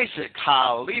 Isaac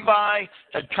HaLevi,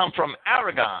 had come from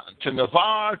Aragon to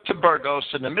Navarre to Burgos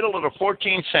in the middle of the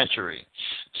 14th century.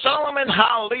 Solomon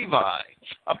HaLevi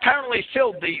apparently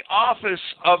filled the office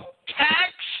of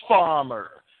tax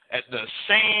farmer at the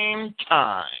same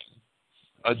time.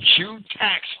 A Jew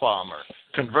tax farmer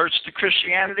converts to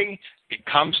Christianity,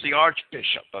 becomes the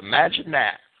archbishop. Imagine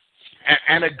that.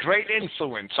 And a great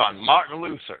influence on Martin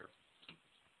Luther.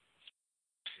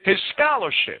 His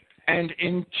scholarship and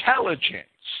intelligence,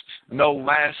 no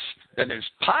less than his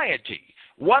piety,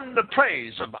 won the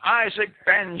praise of Isaac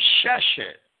ben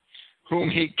Sheshet,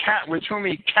 with whom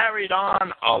he carried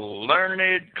on a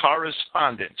learned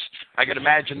correspondence. I can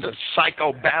imagine the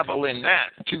psychobabble in that,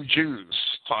 two Jews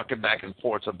talking back and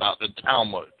forth about the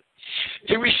Talmud.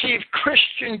 He received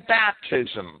Christian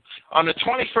baptism on the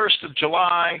 21st of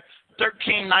July,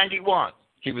 1391.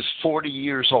 He was 40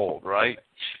 years old, right?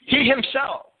 He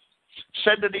himself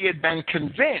said that he had been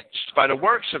convinced by the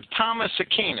works of Thomas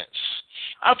Aquinas.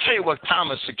 I'll tell you what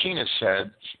Thomas Aquinas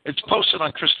said. It's posted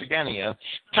on Christogenea.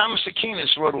 Thomas Aquinas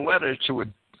wrote a letter to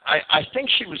I think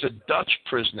she was a Dutch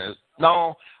prisoner.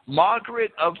 No,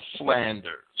 Margaret of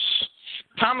Flanders.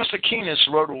 Thomas Aquinas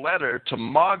wrote a letter to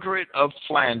Margaret of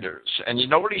Flanders. And you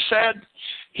know what he said?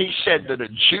 He said that a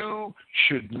Jew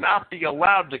should not be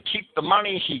allowed to keep the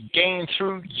money he gained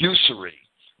through usury.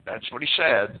 That's what he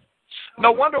said.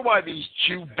 No wonder why these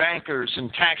Jew bankers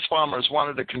and tax farmers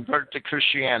wanted to convert to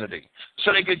Christianity,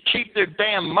 so they could keep their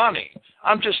damn money.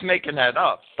 I'm just making that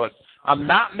up, but I'm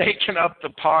not making up the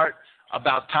part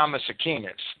about Thomas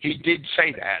Aquinas. He did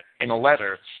say that in a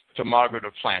letter to Margaret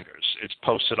of Flanders. It's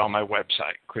posted on my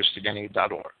website,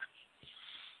 Christogenea.org.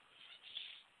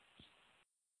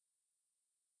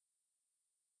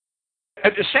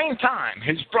 At the same time,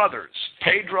 his brothers,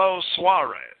 Pedro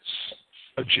Suarez,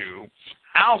 a Jew,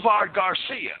 Alvar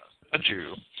Garcia, a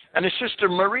Jew, and his sister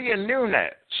Maria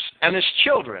Nunez, and his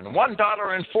children, one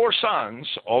daughter and four sons,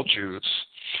 all Jews,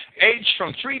 aged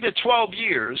from 3 to 12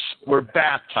 years, were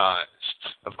baptized.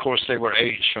 Of course, they were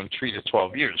aged from 3 to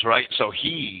 12 years, right? So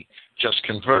he just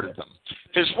converted them.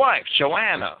 His wife,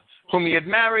 Joanna, whom he had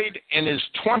married in his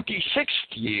 26th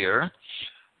year,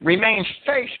 remained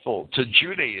faithful to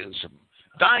Judaism,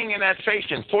 dying in that faith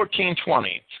in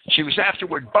 1420. She was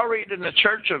afterward buried in the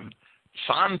church of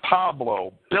San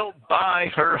Pablo, built by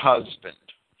her husband.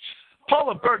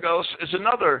 Paula Burgos is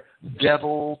another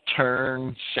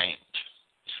devil-turned saint.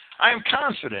 I am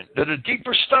confident that a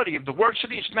deeper study of the works of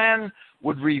these men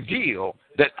would reveal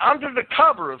that under the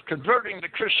cover of converting to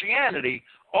Christianity,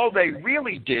 all they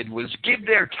really did was give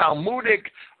their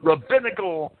Talmudic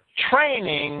rabbinical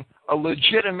training a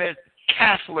legitimate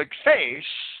Catholic face,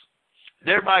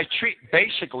 thereby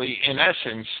basically, in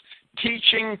essence,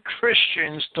 teaching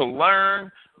Christians to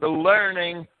learn the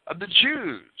learning of the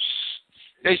Jews.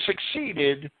 They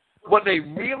succeeded. What they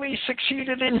really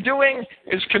succeeded in doing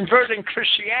is converting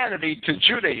Christianity to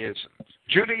Judaism.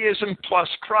 Judaism plus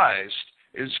Christ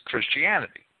is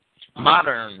Christianity,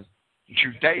 modern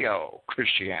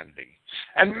Judeo-Christianity.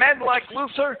 And men like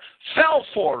Luther fell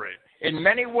for it in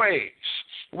many ways.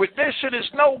 With this, it is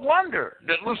no wonder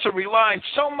that Luther relied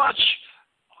so much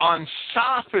on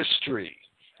sophistry.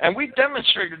 And we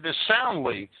demonstrated this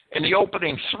soundly in the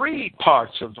opening 3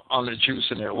 parts on the Jews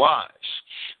and their lives.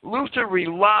 Luther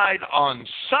relied on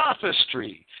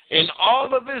sophistry in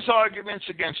all of his arguments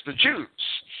against the Jews,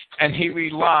 and he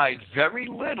relied very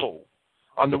little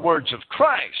on the words of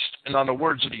Christ and on the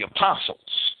words of the apostles.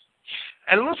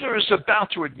 And Luther is about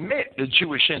to admit the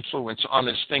Jewish influence on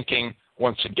his thinking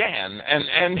once again,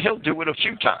 and he'll do it a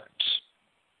few times.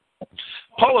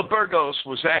 Paula Burgos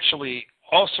was actually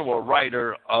also a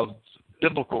writer of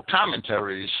biblical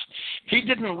commentaries. He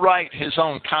didn't write his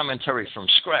own commentary from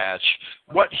scratch.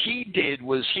 What he did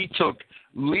was he took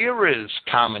Lyra's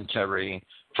commentary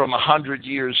from 100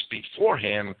 years before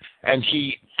him, and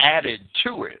he added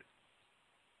to it.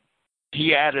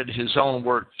 He added his own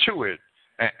work to it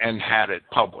and had it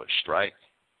published, right?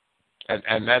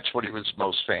 And that's what he was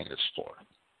most famous for.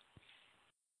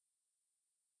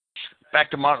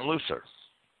 Back to Martin Luther.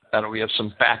 Now we have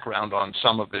some background on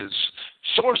some of his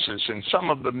sources and some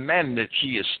of the men that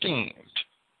he esteemed.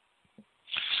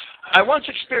 I once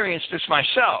experienced this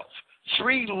myself.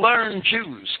 3 learned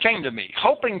Jews came to me,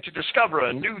 hoping to discover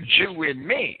a new Jew in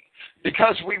me,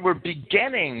 because we were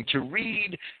beginning to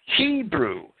read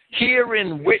Hebrew here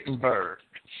in Wittenberg,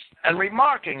 and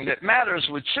remarking that matters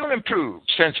would soon improve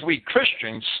since we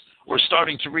Christians were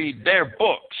starting to read their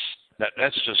books.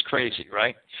 That's just crazy,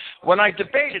 right? When I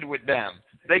debated with them,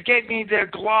 they gave me their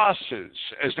glosses,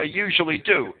 as they usually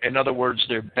do. In other words,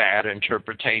 their bad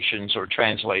interpretations or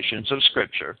translations of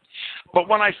Scripture. But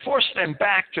when I forced them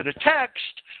back to the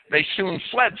text, they soon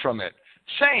fled from it,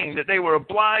 saying that they were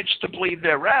obliged to believe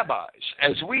their rabbis,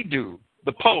 as we do,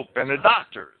 the Pope and the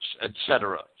doctors,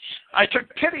 etc. I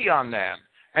took pity on them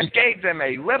and gave them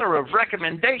a letter of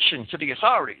recommendation to the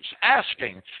authorities,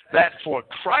 asking that for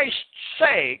Christ's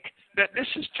sake, that this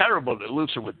is terrible that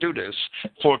Luther would do this,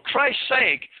 for Christ's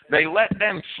sake, they let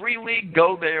them freely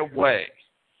go their way.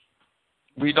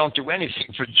 We don't do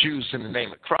anything for Jews in the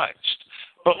name of Christ.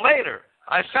 But later,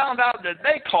 I found out that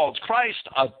they called Christ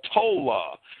a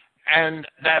Tola, and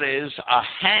that is a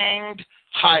hanged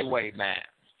highwayman.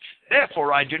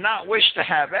 Therefore, I do not wish to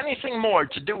have anything more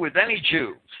to do with any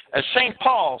Jew. As St.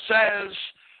 Paul says,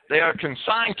 they are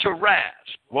consigned to wrath.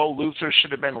 Well, Luther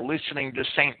should have been listening to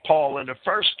St. Paul in the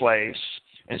first place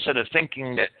instead of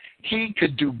thinking that he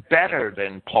could do better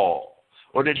than Paul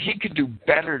or that he could do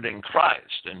better than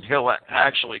Christ and he'll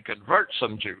actually convert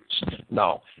some Jews.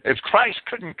 No, if Christ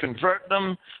couldn't convert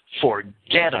them,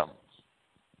 forget them.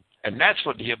 And that's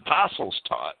what the apostles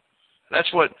taught.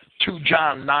 That's what 2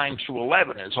 John 9 through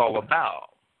 11 is all about.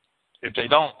 If they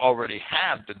don't already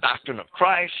have the doctrine of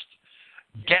Christ,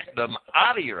 get them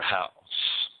out of your house.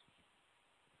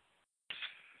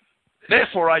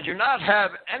 Therefore, I do not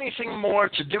have anything more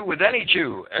to do with any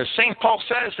Jew. As St. Paul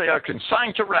says, they are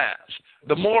consigned to wrath.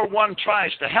 The more one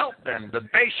tries to help them, the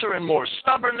baser and more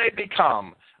stubborn they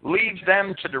become. Leave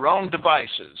them to their own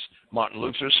devices. Martin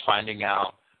Luther's finding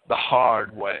out the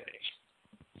hard way.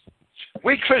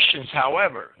 We Christians,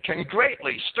 however, can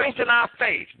greatly strengthen our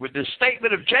faith with the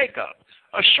statement of Jacob,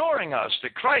 assuring us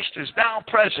that Christ is now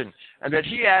present and that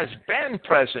he has been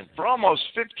present for almost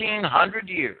 1,500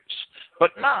 years,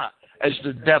 but not, as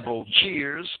the devil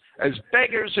jeers, as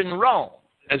beggars in Rome,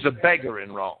 as a beggar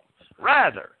in Rome,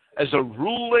 rather as a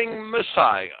ruling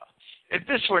Messiah. If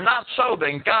this were not so,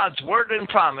 then God's word and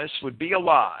promise would be a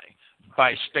lie.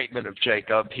 By statement of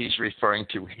Jacob, he's referring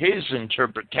to his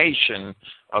interpretation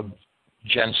of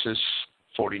Genesis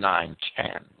 49:10,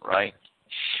 right?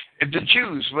 If the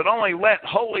Jews would only let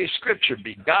Holy Scripture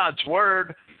be God's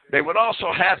word, they would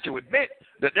also have to admit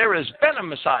that there has been a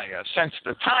Messiah since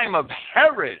the time of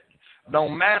Herod, no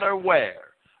matter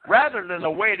where, rather than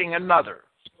awaiting another.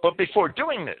 But before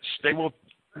doing this, they will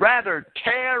rather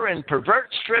tear and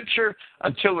pervert Scripture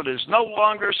until it is no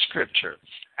longer Scripture.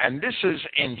 And this is,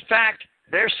 in fact,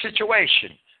 their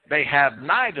situation. They have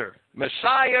neither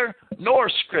Messiah nor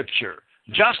Scripture,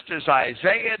 just as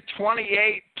Isaiah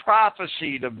 28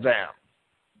 prophesied of them.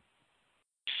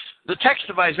 The text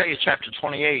of Isaiah chapter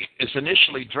 28 is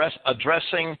initially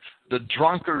addressing the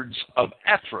drunkards of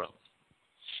Ephraim.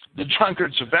 The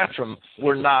drunkards of Ephraim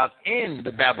were not in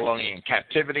the Babylonian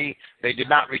captivity. They did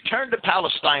not return to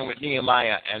Palestine with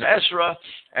Nehemiah and Ezra,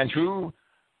 and who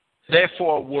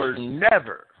therefore were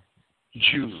never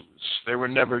Jews. They were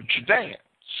never Judeans.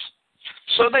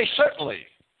 So they certainly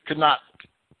could not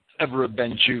ever have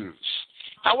been Jews.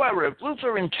 However, if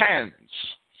Luther intends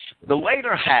the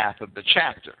later half of the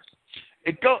chapter,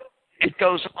 it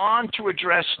goes on to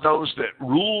address those that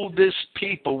rule this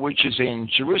people which is in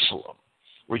Jerusalem,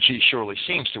 which he surely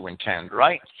seems to intend,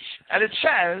 right? And it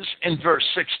says in verse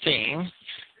 16,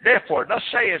 therefore, thus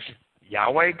saith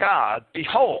Yahweh God,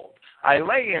 behold, I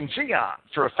lay in Zion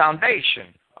for a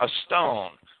foundation, a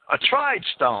stone, a tried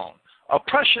stone, a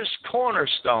precious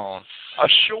cornerstone, a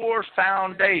sure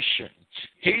foundation.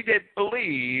 He that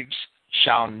believes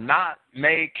shall not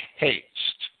make haste.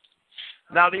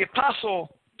 Now the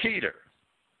Apostle Peter,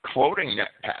 quoting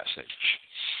that passage,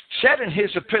 said in his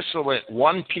epistle at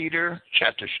 1 Peter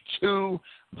chapter 2,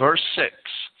 verse 6,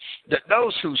 that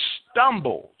those who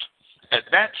stumbled at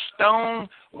that stone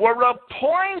were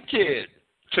appointed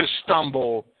to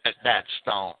stumble at that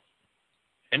stone.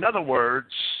 In other words,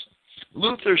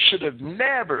 Luther should have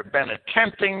never been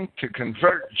attempting to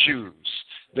convert Jews.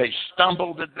 They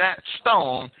stumbled at that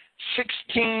stone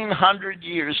 1,600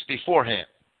 years before him.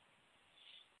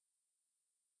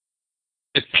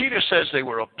 If Peter says they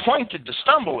were appointed to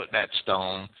stumble at that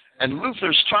stone, and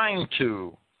Luther's trying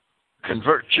to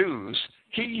convert Jews,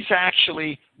 he's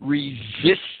actually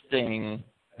resisting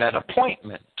that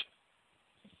appointment.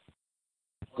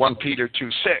 1 Peter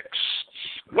 2:6.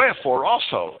 Wherefore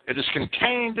also it is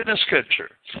contained in the Scripture,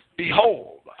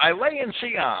 behold, I lay in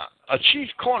Zion a chief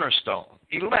cornerstone,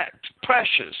 elect,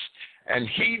 precious, and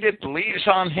he that believes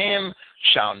on him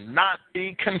shall not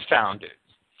be confounded.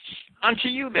 Unto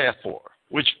you therefore,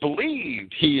 which believe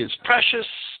he is precious,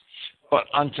 but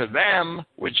unto them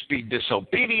which be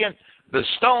disobedient, the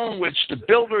stone which the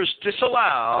builders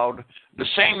disallowed, the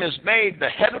same is made the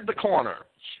head of the corner,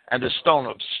 and a stone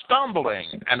of stumbling,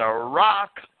 and a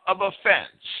rock of offense,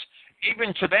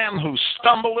 even to them who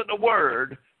stumble at the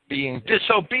word, being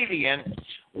disobedient,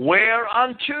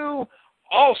 whereunto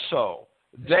also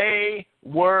they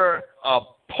were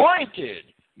appointed,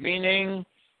 meaning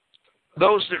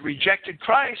those that rejected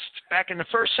Christ back in the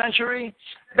first century,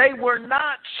 they were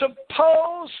not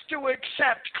supposed to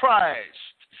accept Christ.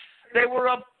 They were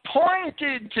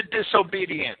appointed to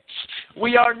disobedience.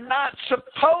 We are not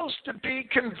supposed to be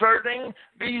converting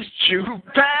these Jew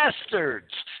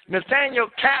bastards. Nathaniel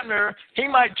Kapner, he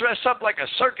might dress up like a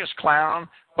circus clown,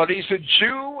 but he's a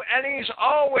Jew, and he's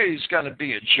always going to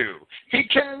be a Jew. He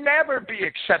can never be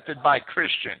accepted by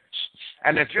Christians.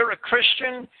 And if you're a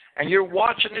Christian and you're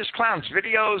watching this clown's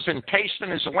videos and pasting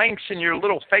his links in your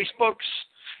little Facebooks,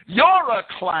 you're a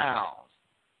clown.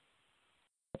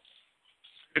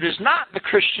 It is not the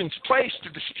Christian's place to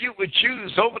dispute with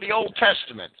Jews over the Old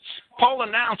Testament. Paul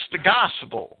announced the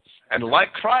gospel, and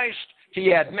like Christ, he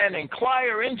had men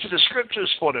inquire into the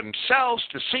scriptures for themselves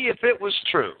to see if it was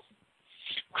true.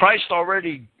 Christ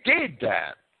already did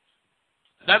that.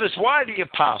 That is why the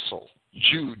apostle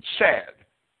Jude said,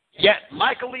 "Yet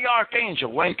Michael the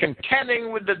archangel, when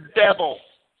contending with the devil,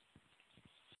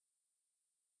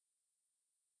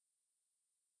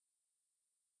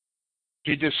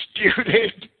 he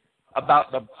disputed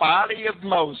about the body of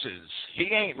Moses."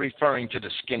 He ain't referring to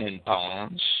the skin and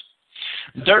bones.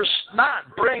 Durst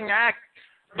not bring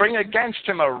against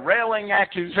him a railing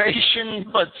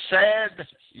accusation, but said,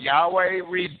 "Yahweh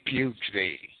rebuke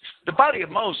thee." The body of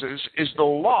Moses is the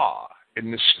law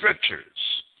in the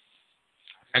scriptures.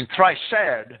 And Christ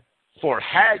said, "For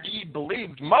had ye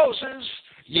believed Moses,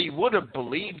 ye would have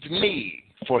believed me,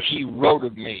 for he wrote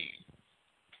of me."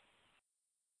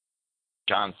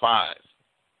 John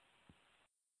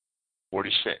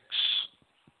 5:46.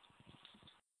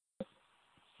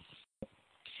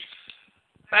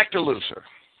 Back to Luther.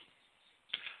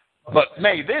 "But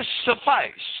may this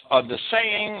suffice on the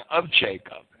saying of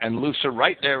Jacob." And Luther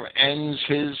right there ends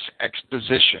his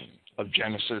exposition of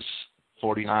Genesis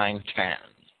 49:10.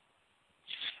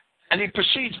 And he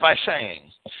proceeds by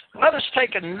saying, "Let us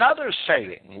take another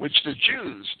saying which the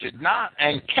Jews did not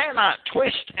and cannot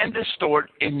twist and distort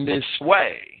in this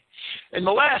way. In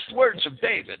the last words of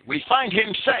David, we find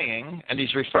him saying," and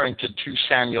he's referring to 2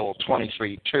 Samuel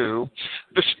 23:2,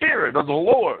 "The Spirit of the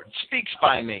Lord speaks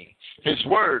by me. His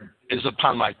word is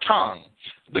upon my tongue.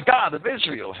 The God of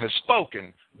Israel has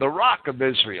spoken, the rock of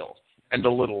Israel." And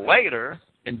a little later,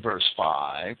 in verse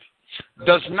 5,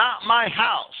 "Does not my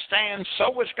house stand so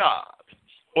with God?"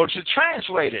 Or to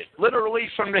translate it literally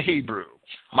from the Hebrew,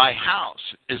 my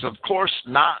house is of course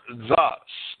not thus.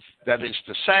 That is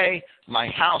to say, my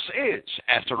house is,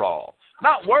 after all,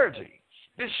 not worthy.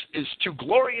 This is too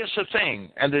glorious a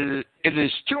thing, and it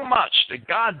is too much that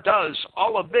God does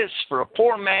all of this for a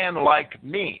poor man like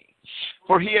me.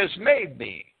 For he has made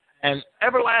me an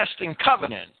everlasting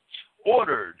covenant,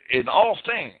 ordered in all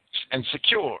things and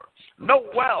secure.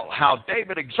 Note well how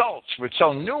David exalts with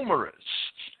so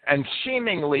numerous and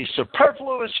seemingly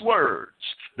superfluous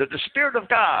words that the Spirit of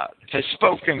God has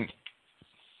spoken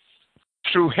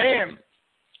through him,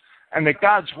 and that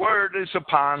God's word is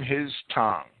upon his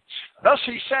tongue. Thus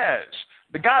he says,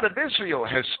 "The God of Israel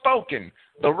has spoken,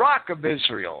 the rock of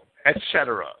Israel,"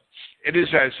 etc. It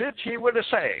is as if he were to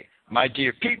say, "My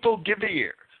dear people, give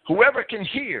ear. Whoever can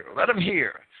hear, let him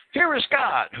hear. Here is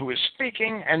God who is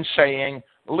speaking and saying,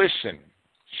 listen."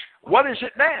 What is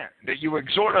it then that you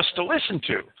exhort us to listen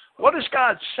to? What is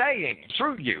God saying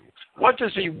through you? What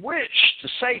does he wish to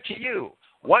say to you?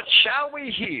 What shall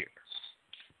we hear?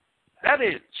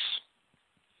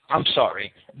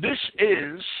 This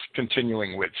is,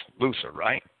 continuing with Luther,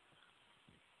 right?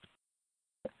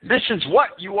 "This is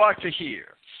what you are to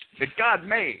hear, that God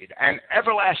made an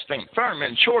everlasting, firm,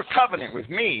 and sure covenant with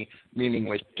me," meaning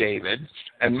with David,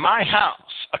 "and my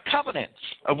house, a covenant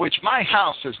of which my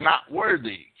house is not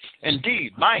worthy.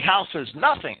 Indeed, my house is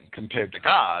nothing compared to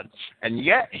God, and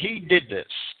yet he did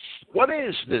this." What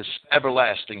is this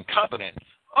everlasting covenant?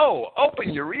 Oh,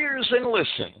 open your ears and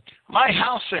listen. My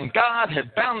house and God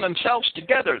have bound themselves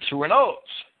together through an oath.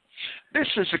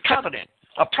 This is a covenant,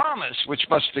 a promise which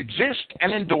must exist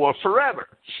and endure forever.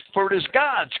 For it is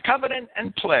God's covenant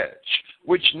and pledge,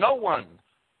 which no one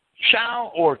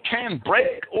shall or can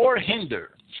break or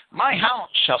hinder. My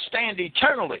house shall stand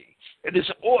eternally. It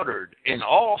is ordered in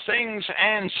all things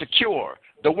and secure.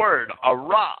 The word, a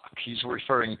rock, he's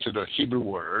referring to the Hebrew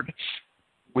word,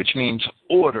 which means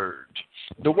ordered.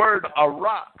 The word a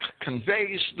rock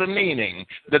conveys the meaning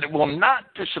that it will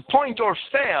not disappoint or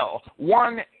fail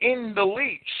one in the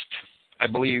least. I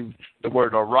believe the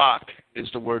word a rock is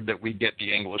the word that we get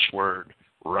the English word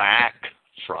rack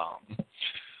from.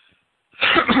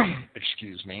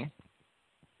 Excuse me.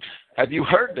 Have you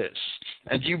heard this?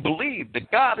 And do you believe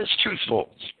that God is truthful?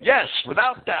 Yes,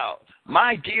 without doubt.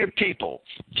 My dear people,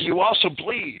 do you also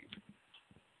believe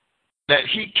that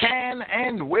he can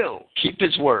and will keep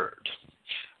his word?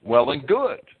 Well and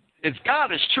good. If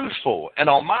God is truthful and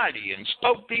almighty and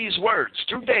spoke these words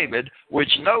through David,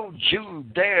 which no Jew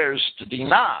dares to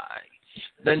deny,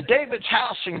 then David's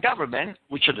house and government,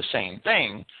 which are the same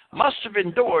thing, must have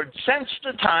endured since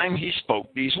the time he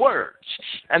spoke these words,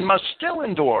 and must still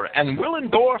endure and will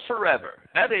endure forever,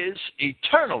 that is,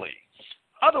 eternally.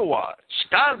 Otherwise,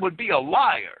 God would be a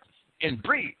liar. In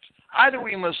brief, either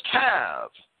we must have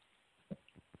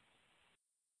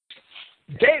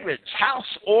David's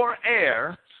house or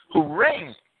heir who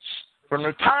reigns from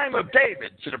the time of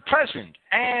David to the present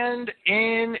and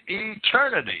in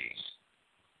eternity.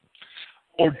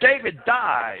 Or David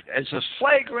died as a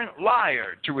flagrant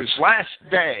liar to his last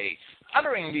day,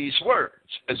 uttering these words,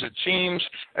 as it seems,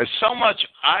 as so much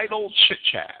idle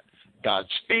chit-chat. God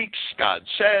speaks, God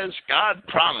says, God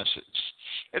promises.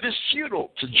 It is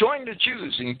futile to join the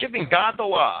Jews in giving God the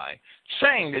lie,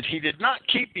 saying that he did not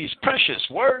keep these precious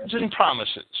words and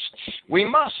promises. We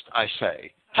must, I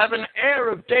say, have an heir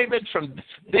of David from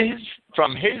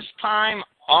his time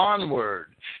onward,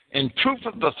 in proof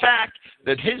of the fact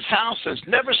that his house has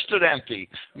never stood empty,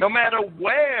 no matter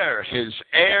where his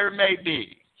heir may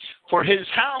be. For his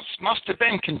house must have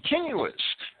been continuous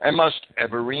and must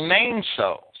ever remain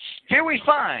so. Here we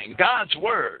find God's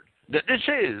word, that this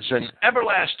is an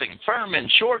everlasting, firm, and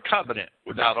sure covenant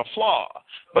without a flaw,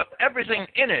 but everything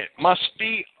in it must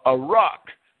be a rock,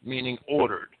 meaning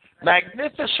ordered,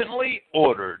 magnificently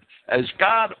ordered, as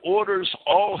God orders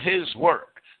all his work.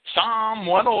 Psalm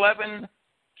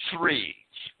 111:3,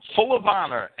 full of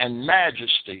honor and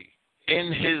majesty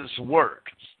in his work.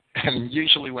 And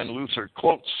usually when Luther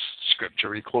quotes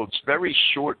scripture, he quotes very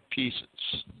short pieces.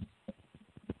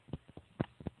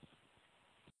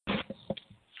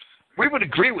 We would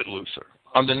agree with Luther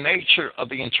on the nature of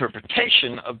the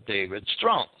interpretation of David's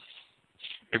throne.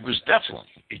 It was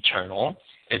definitely eternal.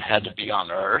 It had to be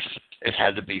on earth. It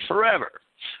had to be forever.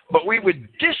 But we would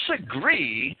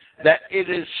disagree that it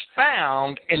is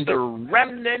found in the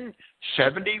remnant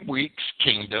 70 weeks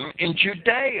kingdom in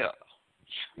Judea.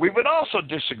 We would also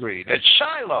disagree that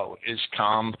Shiloh is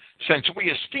come, since we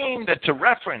esteem that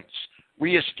reference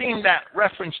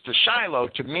to Shiloh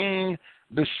to mean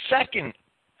the second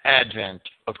advent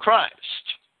of Christ.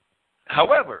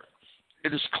 However,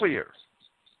 it is clear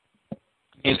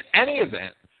in any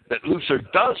event that Luther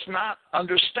does not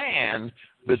understand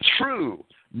the true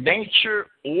nature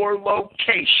or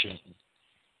location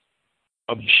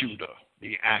of Judah,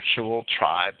 the actual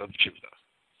tribe of Judah.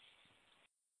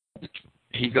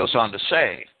 He goes on to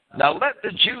say, now let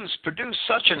the Jews produce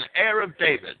such an heir of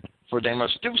David, for they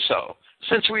must do so,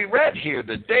 since we read here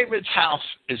that David's house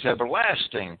is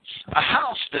everlasting, a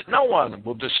house that no one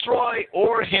will destroy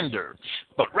or hinder,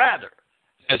 but rather,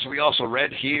 as we also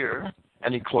read here,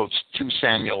 and he quotes 2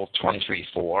 Samuel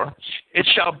 23:4, it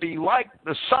shall be like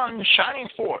the sun shining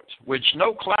forth, which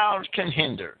no cloud can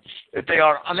hinder. If they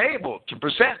are unable to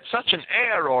present such an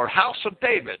heir or house of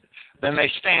David, then they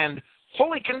stand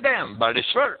fully condemned by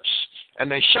this verse, and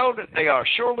they show that they are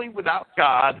surely without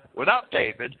God, without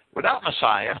David, without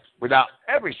Messiah, without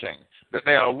everything, that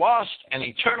they are lost and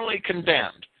eternally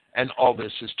condemned. And all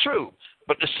this is true.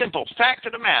 But the simple fact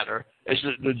of the matter is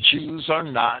that the Jews are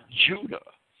not Judah.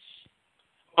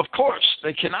 Of course,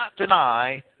 they cannot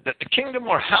deny that the kingdom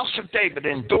or house of David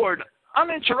endured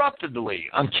uninterruptedly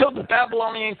until the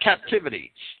Babylonian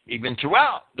captivity, even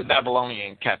throughout the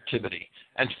Babylonian captivity,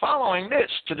 and following this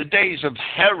to the days of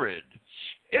Herod.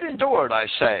 It endured, I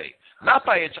say, not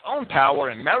by its own power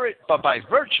and merit, but by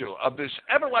virtue of this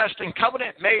everlasting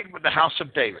covenant made with the house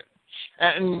of David.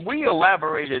 And we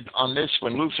elaborated on this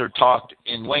when Luther talked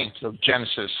in length of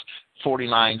Genesis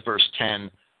 49, verse 10,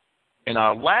 in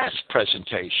our last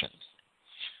presentation,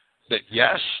 that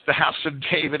yes, the house of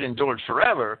David endured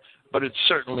forever, but it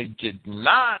certainly did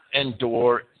not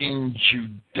endure in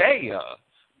Judea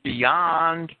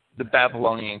beyond the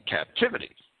Babylonian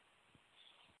captivity.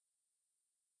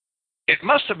 It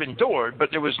must have endured, but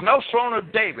there was no throne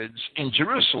of David's in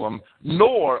Jerusalem,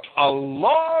 nor a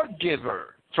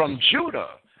lawgiver from Judah.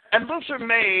 And Luther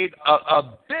made a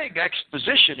big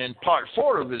exposition in part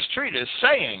 4 of his treatise,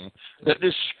 saying that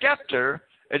this scepter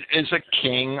is a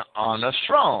king on a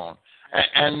throne.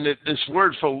 And that this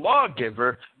word for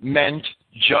lawgiver meant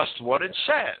just what it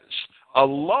says, a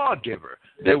lawgiver.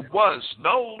 There was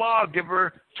no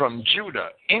lawgiver from Judah,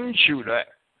 in Judah,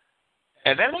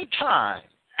 at any time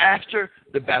after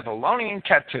the Babylonian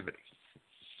captivity.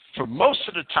 For most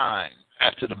of the time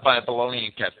after the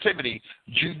Babylonian captivity,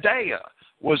 Judea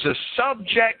was a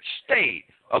subject state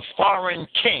of foreign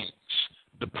kings,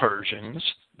 the Persians,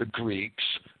 the Greeks,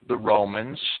 the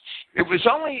Romans. It was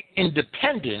only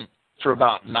independent for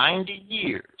about 90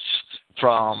 years,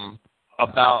 from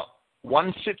about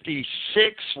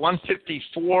 156,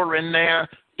 154 in there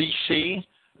BC,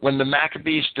 when the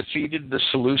Maccabees defeated the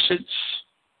Seleucids,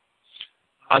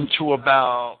 unto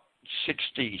about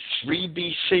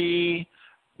 63 BC,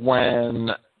 when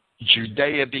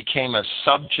Judea became a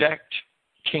subject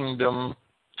kingdom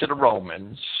to the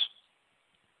Romans.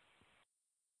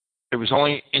 It was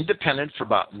only independent for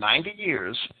about 90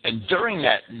 years, and during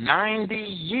that 90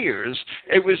 years,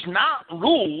 it was not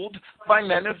ruled by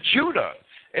men of Judah.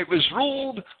 It was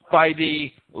ruled by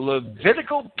the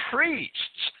Levitical priests,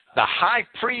 the high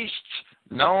priests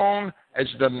known as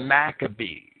the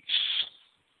Maccabees.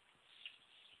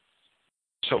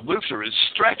 So Luther is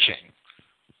stretching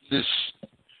this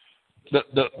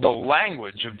the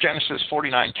language of Genesis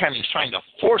 49:10. He's trying to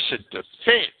force it to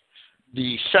fit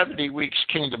the 70 weeks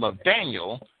kingdom of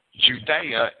Daniel,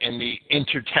 Judea, in the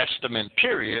intertestament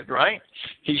period, right?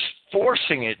 He's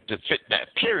forcing it to fit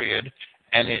that period,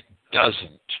 and it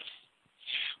doesn't.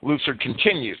 Luther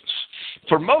continues,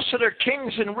 for most of their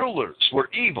kings and rulers were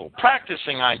evil,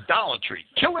 practicing idolatry,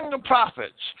 killing the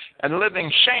prophets, and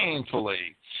living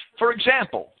shamefully. For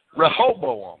example,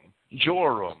 Rehoboam,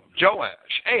 Joram,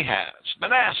 Joash, Ahaz,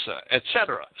 Manasseh,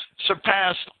 etc.,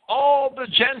 surpassed all the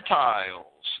Gentiles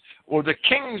or the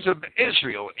kings of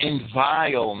Israel in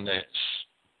vileness.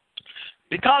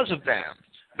 Because of them,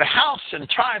 the house and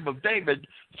tribe of David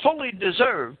fully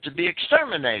deserved to be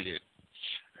exterminated.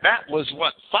 That was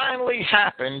what finally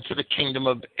happened to the kingdom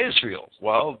of Israel.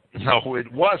 Well, no,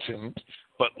 it wasn't,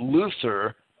 but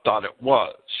Luther thought it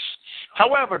was.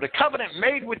 However, the covenant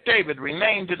made with David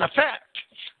remained in effect.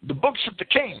 The books of the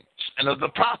kings and of the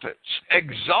prophets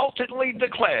exultantly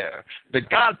declare that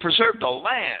God preserved a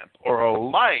lamp or a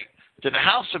light to the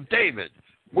house of David,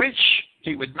 which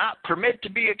he would not permit to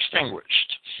be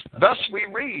extinguished. Thus we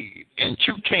read in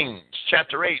 2 Kings,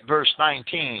 chapter 8, verse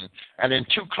 19, and in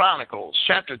 2 Chronicles,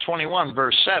 chapter 21,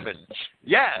 verse 7,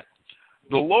 yet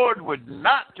the Lord would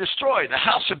not destroy the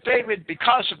house of David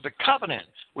because of the covenant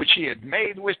which he had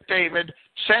made with David,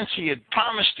 since he had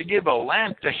promised to give a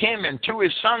lamp to him and to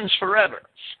his sons forever.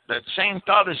 That same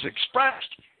thought is expressed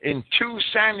in 2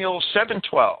 Samuel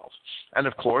 7:12. And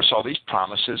of course, all these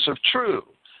promises are true,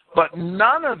 but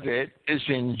none of it is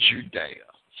in Judea.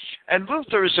 And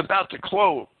Luther is about to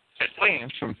quote at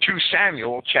length from 2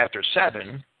 Samuel chapter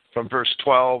 7, from verse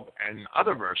 12 and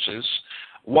other verses,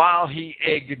 while he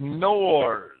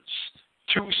ignores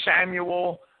 2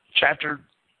 Samuel chapter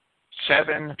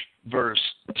 7, verse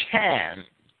 10.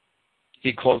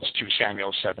 He quotes 2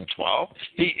 Samuel 7:12.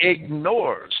 He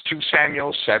ignores 2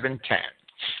 Samuel 7:10.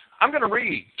 I'm going to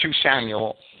read 2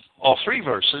 Samuel, all 3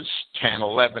 verses, 10,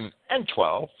 11, and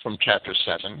 12 from chapter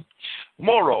 7.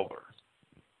 Moreover,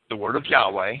 the word of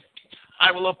Yahweh,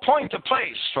 I will appoint a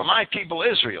place for my people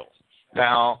Israel.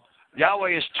 Now,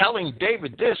 Yahweh is telling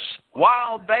David this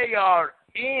while they are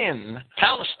in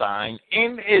Palestine,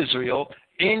 in Israel,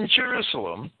 in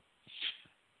Jerusalem.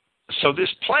 So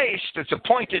this place that's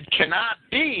appointed cannot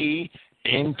be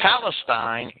in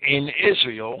Palestine, in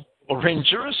Israel, or in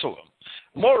Jerusalem.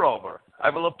 Moreover, I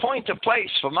will appoint a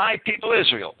place for my people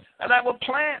Israel, and I will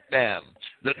plant them,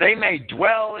 that they may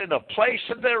dwell in a place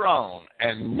of their own,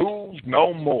 and move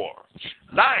no more.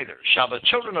 Neither shall the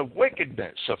children of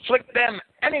wickedness afflict them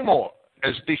any more,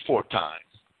 as before time.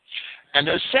 And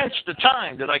as since the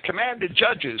time that I commanded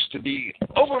judges to be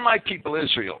over my people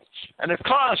Israel, and have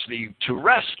caused thee to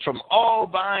rest from all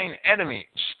thine enemies.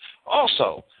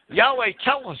 Also, Yahweh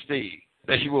telleth thee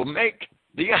that he will make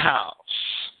thee a house.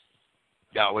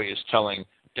 Yahweh is telling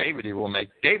David he will make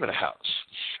David a house.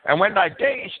 And when thy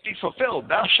days be fulfilled,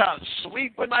 thou shalt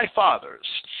sleep with thy fathers,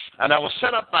 and I will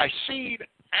set up thy seed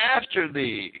after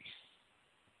thee,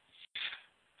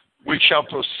 which shall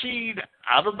proceed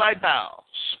out of thy bowels,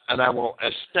 and I will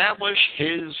establish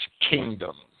his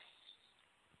kingdom.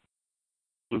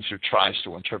 Luther tries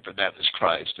to interpret that as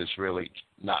Christ. Is really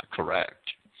not correct.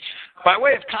 By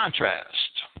way of contrast,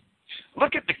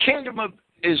 look at the kingdom of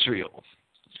Israel.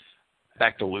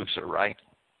 Back to Luther, right?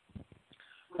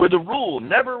 Where the rule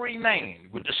never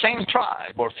remained with the same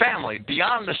tribe or family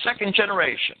beyond the second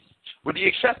generation, with the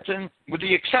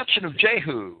exception of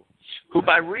Jehu, who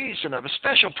by reason of a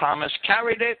special promise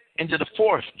carried it into the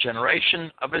 4th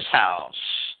generation of his house.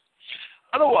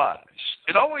 Otherwise,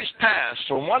 it always passed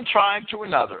from one tribe to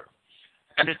another,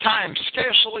 and at times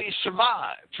scarcely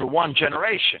survived for one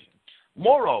generation.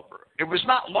 Moreover, it was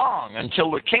not long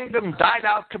until the kingdom died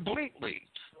out completely,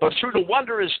 but through the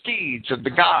wondrous deeds of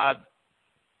God,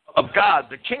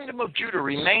 the kingdom of Judah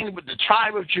remained with the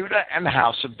tribe of Judah and the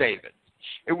house of David.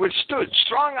 It withstood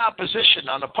strong opposition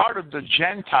on the part of the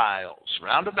Gentiles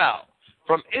round about,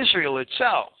 from Israel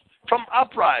itself, from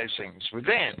uprisings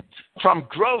within, from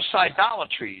gross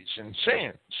idolatries and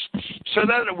sins, so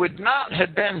that it would not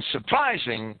have been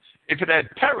surprising if it had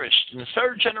perished in the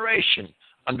third generation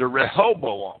under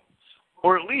Rehoboam,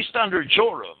 or at least under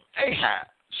Joram, Ahaz,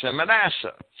 and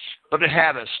Manasseh. But it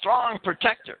had a strong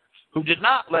protector, who did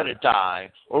not let it die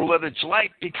or let its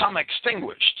light become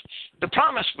extinguished. The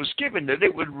promise was given that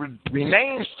it would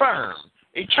remain firm,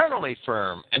 eternally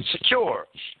firm and secure,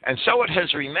 and so it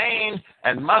has remained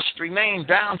and must remain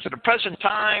down to the present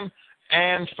time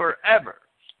and forever.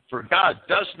 For God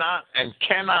does not and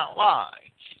cannot lie.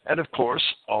 And of course,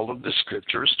 all of the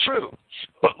scripture is true.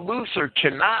 But Luther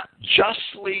cannot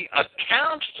justly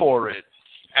account for it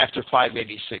after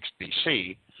 586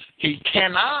 BC. He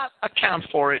cannot account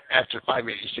for it after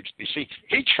 586 BC.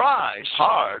 He tries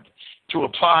hard to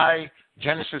apply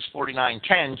Genesis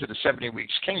 49:10 to the 70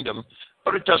 weeks kingdom,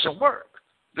 but it doesn't work.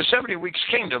 The 70 weeks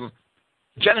kingdom,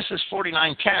 Genesis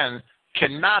 49:10,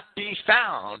 cannot be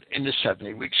found in the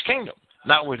 70 weeks kingdom,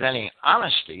 not with any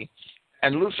honesty.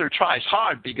 And Luther tries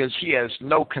hard because he has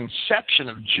no conception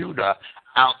of Judah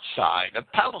outside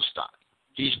of Palestine.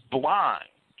 He's blind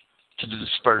to the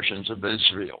dispersions of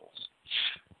Israel.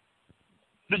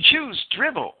 The Jews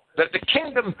drivel that the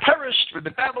kingdom perished with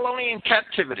the Babylonian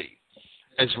captivity.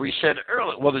 As we said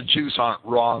earlier, well, the Jews aren't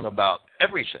wrong about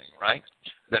everything, right?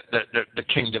 The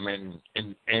kingdom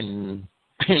in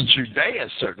Judea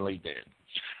certainly did.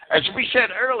 As we said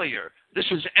earlier, this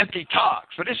is empty talk,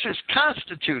 for this is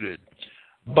constituted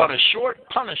but a short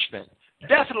punishment,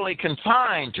 definitely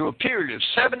confined to a period of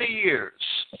 70 years.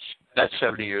 That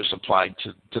 70 years applied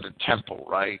to the temple,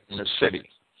 right, in the city.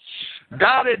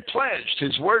 God had pledged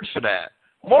his word for that.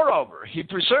 Moreover, he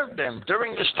preserved them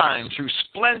during this time through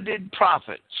splendid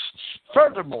prophets.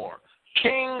 Furthermore,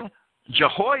 King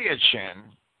Jehoiachin,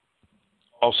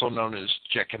 also known as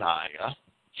Jeconiah,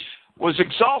 was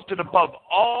exalted above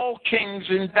all kings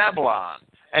in Babylon,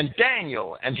 and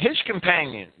Daniel and his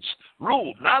companions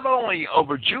ruled not only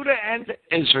over Judah and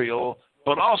Israel,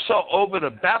 but also over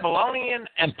the Babylonian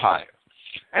Empire.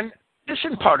 And this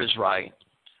in part is right,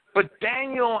 but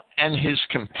Daniel and his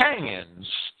companions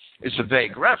is a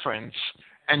vague reference,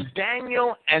 and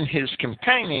Daniel and his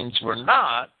companions were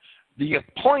not the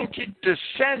appointed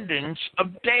descendants of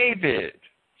David.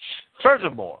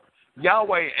 Furthermore,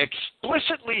 Yahweh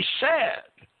explicitly said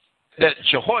that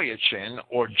Jehoiachin,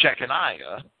 or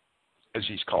Jeconiah, as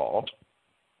he's called,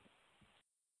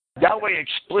 Yahweh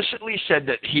explicitly said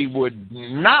that he would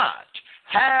not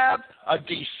have a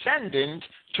descendant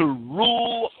to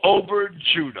rule over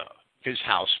Judah. His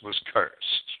house was cursed.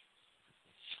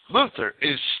 Luther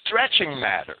is stretching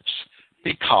matters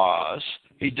because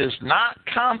he does not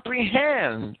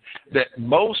comprehend that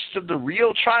most of the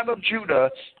real tribe of Judah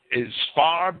is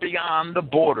far beyond the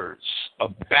borders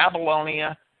of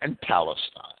Babylonia and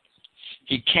Palestine.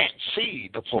 He can't see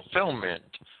the fulfillment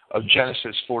of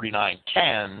Genesis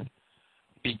 49:10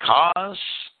 because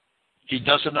he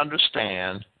doesn't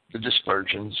understand the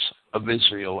dispersions of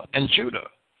Israel and Judah.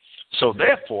 So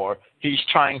therefore, he's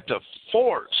trying to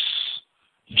force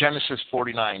Genesis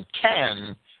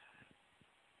 49:10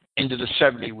 into the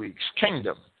 70 weeks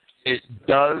kingdom. It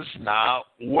does not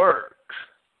work.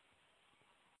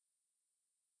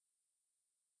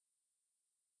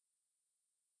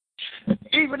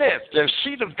 Even if their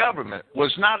seat of government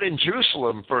was not in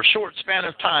Jerusalem for a short span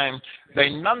of time, they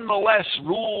nonetheless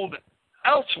ruled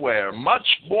elsewhere much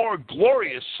more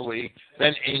gloriously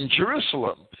than in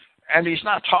Jerusalem. And he's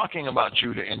not talking about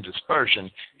Judah in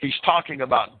dispersion. He's talking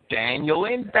about Daniel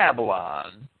in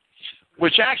Babylon,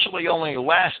 which actually only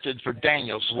lasted for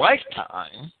Daniel's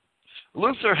lifetime.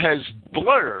 Luther has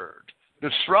blurred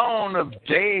the throne of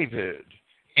David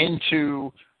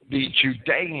into the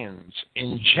Judeans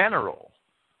in general,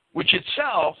 which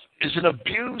itself is an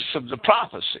abuse of the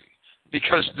prophecy,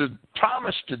 because the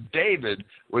promise to David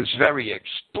was very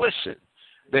explicit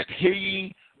that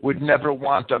he would never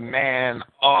want a man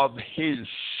of his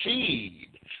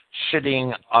seed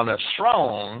sitting on a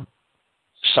throne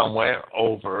somewhere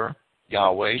over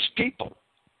Yahweh's people.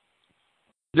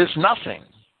 There's nothing.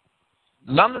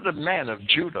 None of the men of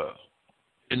Judah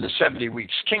in the 70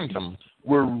 weeks kingdom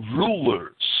were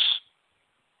rulers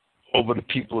over the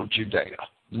people of Judea.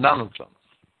 None of them.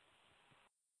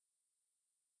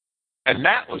 And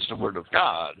that was the word of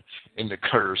God in the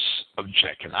curse of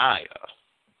Jeconiah,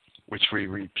 which we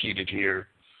repeated here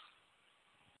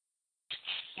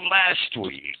last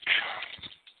week.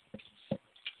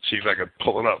 See if I can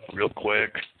pull it up real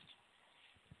quick.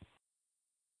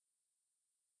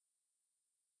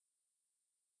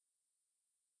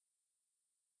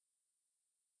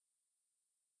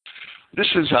 This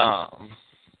is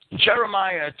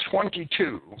Jeremiah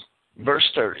 22, verse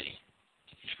 30.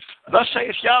 Thus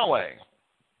saith Yahweh,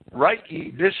 write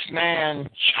ye this man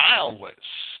childless,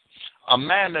 a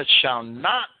man that shall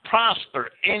not prosper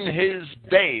in his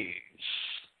days.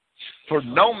 For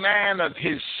no man of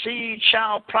his seed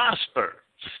shall prosper,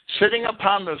 sitting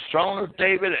upon the throne of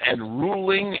David and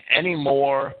ruling any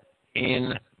more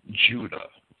in Judah.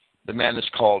 The man is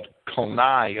called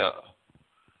Coniah.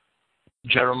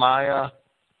 Jeremiah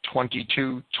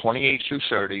 22, 28 through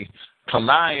 30.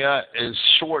 Coniah is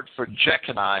short for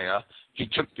Jeconiah. He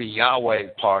took the Yahweh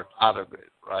part out of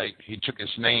it, right? He took his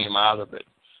name out of it.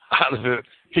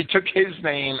 He took his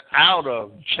name out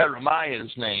of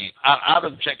Jeremiah's name, out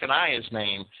of Jeconiah's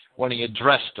name when he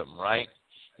addressed him, right?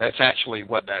 That's actually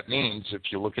what that means if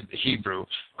you look at the Hebrew.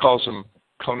 Calls him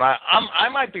Coniah. I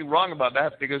might be wrong about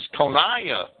that because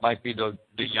Coniah might be the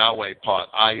Yahweh part,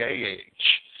 I-A-H.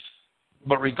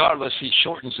 But regardless, he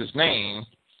shortens his name,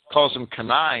 calls him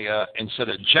Coniah instead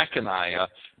of Jeconiah.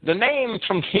 The name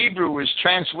from Hebrew is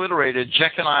transliterated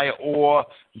Jeconiah or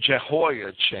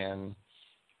Jehoiachin.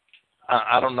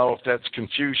 I don't know if that's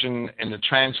confusion in the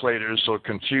translators or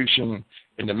confusion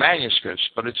in the manuscripts,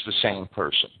 but it's the same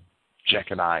person,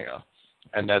 Jeconiah.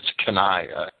 And that's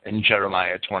Coniah in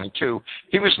Jeremiah 22.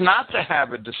 He was not to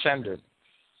have a descendant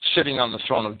sitting on the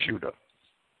throne of Judah.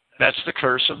 That's the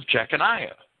curse of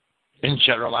Jeconiah in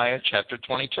Jeremiah chapter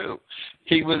 22.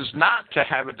 He was not to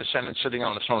have a descendant sitting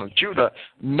on the throne of Judah.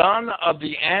 None of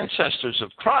the ancestors of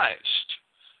Christ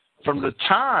from the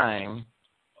time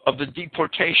of the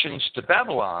deportations to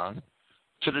Babylon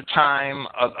to the time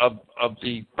of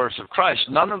the birth of Christ,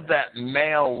 none of that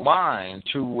male line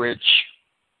to which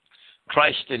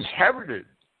Christ inherited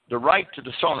the right to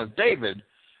the throne of David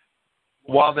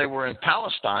while they were in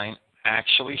Palestine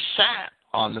actually sat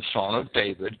on the throne of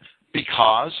David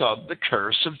because of the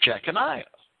curse of Jeconiah.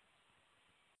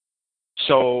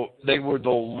 So they were the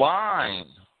line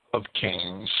of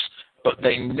kings, but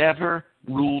they never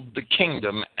ruled the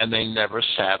kingdom and they never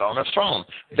sat on a throne.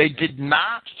 They did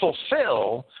not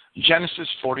fulfill Genesis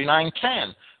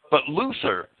 49:10. But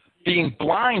Luther, being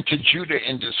blind to Judah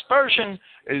in dispersion,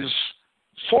 is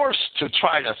forced to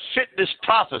try to fit this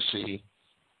prophecy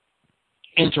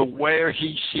into where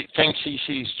he thinks he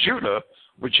sees Judah,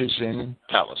 which is in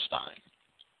Palestine.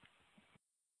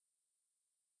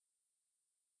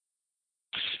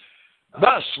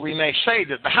 Thus, we may say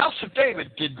that the house of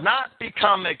David did not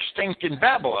become extinct in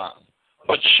Babylon,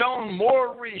 but shone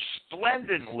more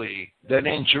resplendently than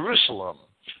in Jerusalem.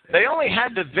 They only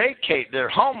had to vacate their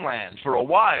homeland for a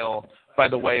while by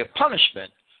the way of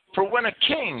punishment. For when a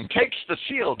king takes the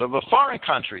field of a foreign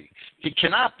country, he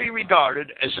cannot be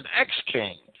regarded as an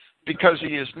ex-king because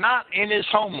he is not in his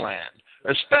homeland,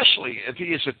 especially if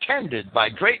he is attended by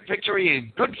great victory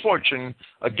and good fortune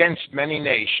against many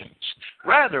nations.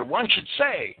 Rather, one should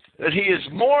say that he is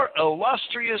more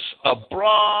illustrious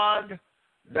abroad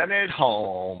than at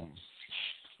home.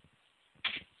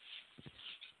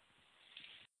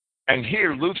 And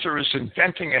here Luther is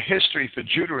inventing a history for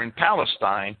Judah and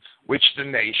Palestine, which the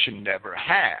nation never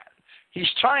had. He's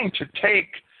trying to take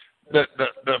the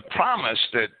promise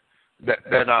that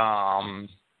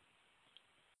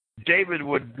David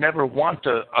would never want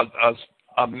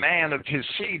a man of his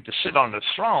seed to sit on the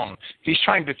throne. He's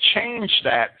trying to change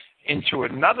that into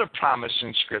another promise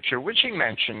in Scripture, which he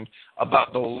mentioned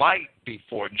about the light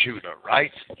before Judah,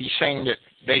 right? He's saying that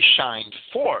they shined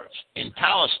forth in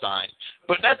Palestine.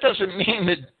 But that doesn't mean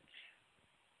that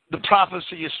the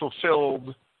prophecy is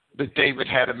fulfilled that David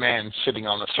had a man sitting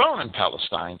on the throne in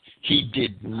Palestine. He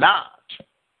did not.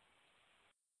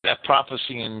 That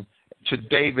prophecy to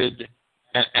David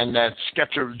and that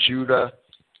scepter of Judah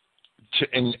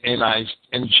in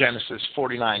Genesis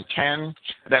 49:10,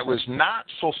 that was not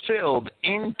fulfilled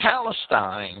in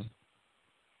Palestine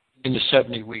in the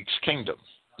 70 weeks kingdom,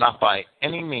 not by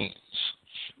any means.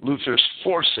 Luther's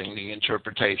forcing the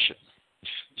interpretation.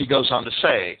 He goes on to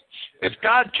say, if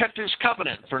God kept his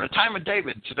covenant from the time of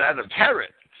David to that of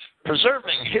Herod,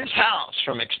 preserving his house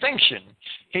from extinction,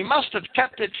 he must have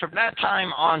kept it from that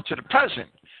time on to the present,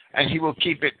 and he will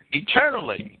keep it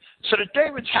eternally, so that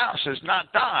David's house has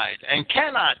not died and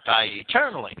cannot die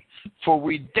eternally. For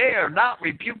we dare not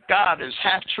rebuke God as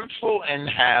half truthful and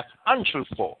half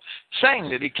untruthful, saying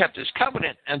that he kept his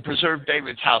covenant and preserved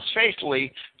David's house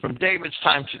faithfully from David's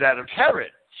time to that of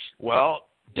Herod. Well,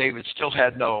 David still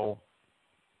had no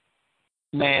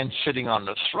man sitting on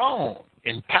the throne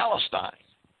in Palestine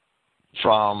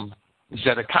from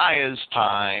Zedekiah's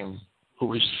time, who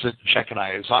was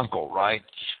Jeconiah's uncle, right,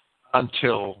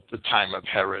 until the time of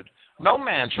Herod. No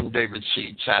man from David's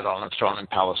seed sat on a throne in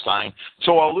Palestine.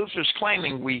 So while Luther's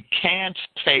claiming we can't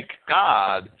take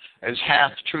God as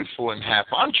half truthful and half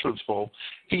untruthful,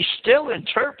 he's still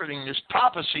interpreting this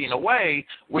prophecy in a way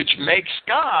which makes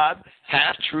God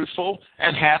half truthful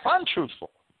and half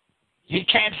untruthful. He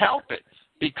can't help it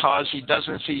because he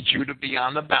doesn't see Judah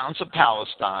beyond the bounds of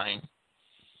Palestine.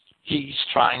 He's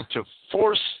trying to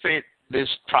force fit this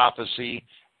prophecy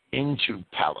into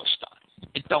Palestine.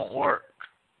 It don't work.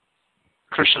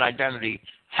 Christian identity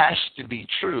has to be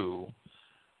true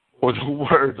or the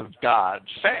word of God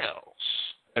fails.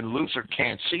 And Luther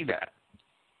can't see that,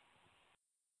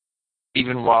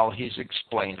 even while he's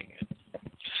explaining it.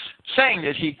 Saying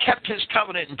that he kept his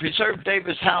covenant and preserved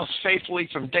David's house faithfully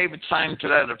from David's time to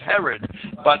that of Herod,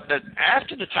 but that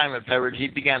after the time of Herod he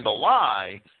began to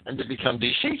lie and to become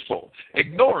deceitful,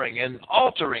 ignoring and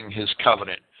altering his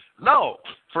covenant. No,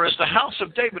 for as the house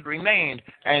of David remained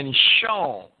and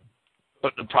shone,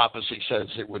 but the prophecy says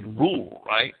it would rule,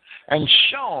 right? And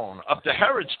shone up to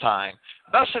Herod's time.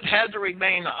 Thus it had to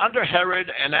remain under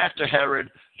Herod and after Herod,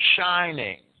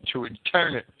 shining to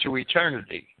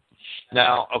eternity.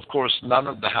 Now, of course, none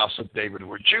of the house of David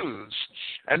were Jews.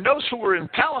 And those who were in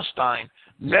Palestine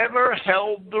never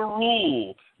held the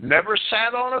rule, never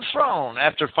sat on a throne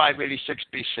after 586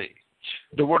 BC.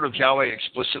 The word of Yahweh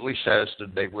explicitly says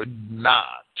that they would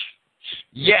not.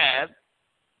 Yet,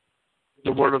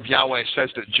 the word of Yahweh says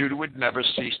that Judah would never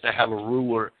cease to have a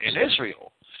ruler in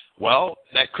Israel. Well,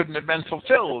 that couldn't have been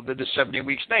fulfilled in the 70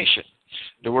 weeks nation.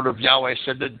 The word of Yahweh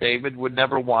said that David would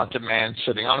never want a man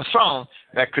sitting on a throne.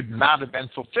 That could not have been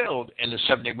fulfilled in the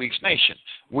 70 weeks nation.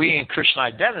 We in Christian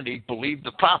identity believe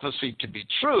the prophecy to be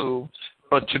true,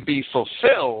 but to be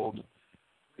fulfilled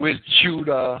with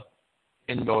Judah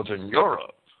in northern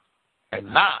Europe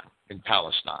and not in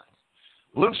Palestine.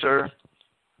 Luther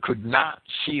could not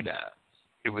see that.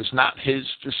 It was not his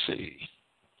to see.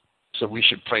 So we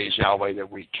should praise Yahweh that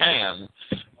we can.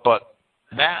 But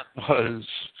that was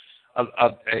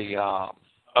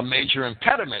a major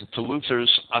impediment to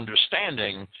Luther's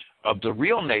understanding of the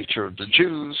real nature of the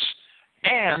Jews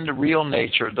and the real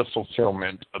nature of the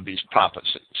fulfillment of these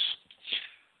prophecies.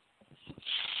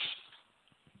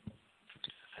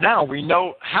 Now we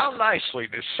note how nicely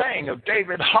the saying of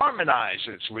David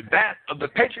harmonizes with that of the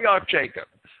patriarch Jacob.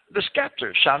 The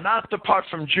scepter shall not depart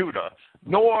from Judah,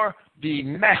 nor the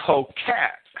mehokek.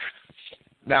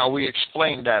 Now we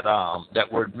explained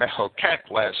that word mehokek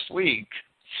last week.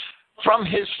 From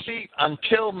his feet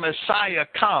until Messiah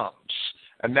comes,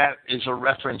 and that is a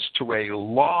reference to a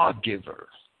lawgiver.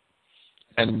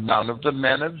 And none of the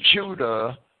men of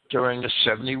Judah during the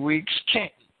 70 weeks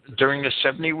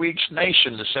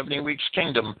nation, the 70 weeks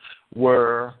kingdom,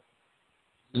 were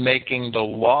making the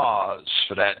laws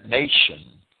for that nation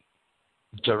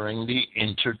during the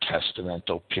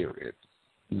intertestamental period.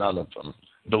 None of them.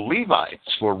 The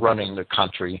Levites were running the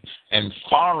country, and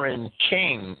foreign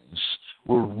kings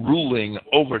were ruling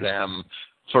over them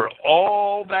for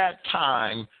all that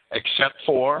time except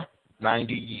for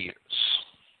 90 years.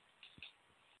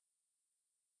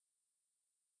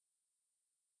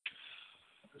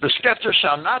 The scepter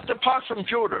shall not depart from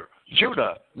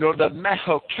Judah, nor the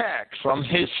mehokek from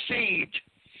his seed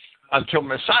until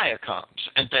Messiah comes,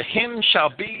 and to him shall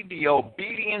be the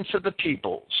obedience of the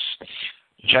peoples.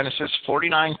 Genesis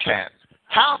 49:10.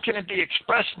 How can it be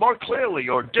expressed more clearly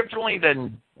or differently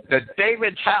than that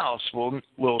David's house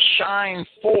will shine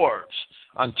forth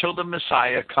until the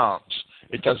Messiah comes?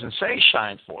 It doesn't say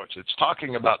shine forth. It's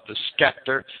talking about the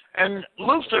scepter. And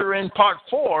Luther in part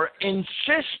 4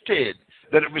 insisted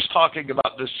that it was talking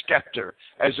about the scepter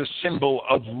as a symbol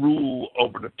of rule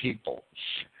over the people.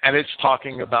 And it's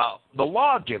talking about the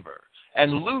lawgiver.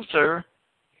 And Luther,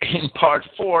 in part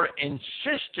 4,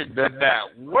 insisted that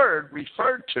that word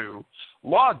referred to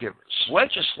lawgivers,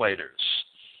 legislators.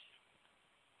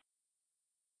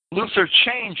 Luther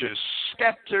changes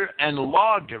scepter and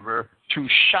lawgiver to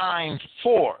shine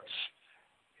forth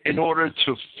in order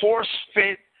to force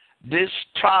fit this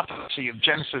prophecy of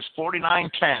Genesis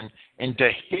 49:10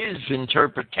 into his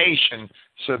interpretation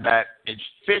so that it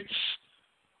fits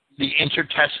the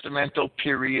intertestamental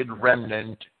period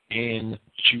remnant in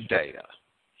Judea.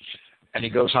 And he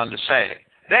goes on to say,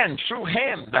 then through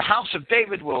him the house of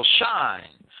David will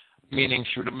shine, meaning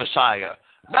through the Messiah,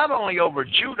 not only over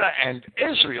Judah and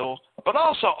Israel, but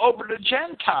also over the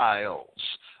Gentiles,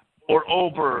 or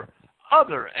over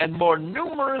other and more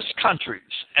numerous countries.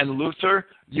 And Luther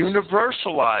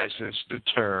universalizes the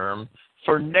term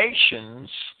for nations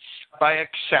by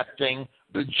accepting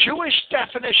the Jewish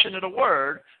definition of the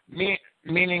word,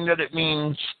 meaning that it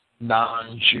means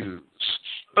non-Jews.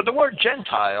 But the word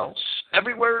Gentiles,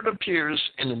 everywhere it appears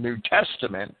in the New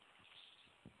Testament,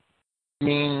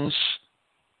 means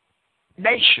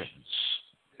nations.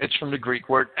 It's from the Greek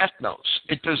word ethnos.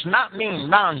 It does not mean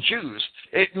non-Jews.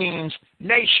 It means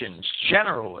nations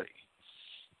generally.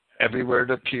 Everywhere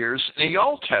it appears in the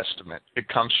Old Testament, it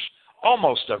comes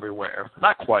almost everywhere.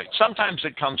 Not quite. Sometimes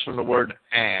it comes from the word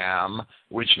am,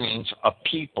 which means a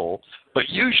people, but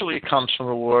usually it comes from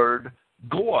the word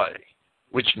goy,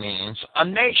 which means a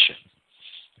nation.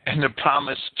 And the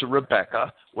promise to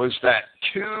Rebekah was that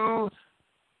 2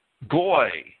 goy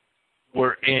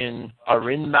are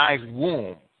in thy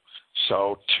womb.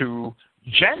 So 2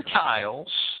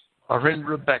 Gentiles are in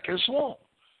Rebekah's womb.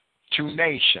 2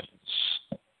 nations.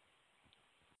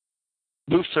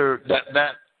 Luther,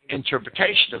 that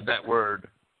interpretation of that word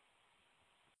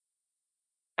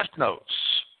ethnos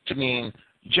to mean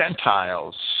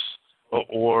Gentiles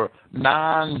or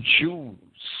non-Jews,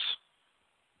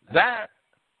 that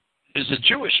is a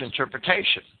Jewish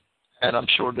interpretation. And I'm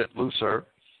sure that Luther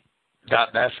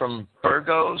got that from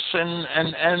Burgos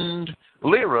and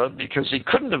Lyra, because he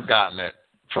couldn't have gotten it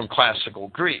from classical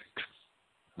Greek.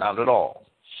 Not at all.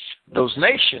 Those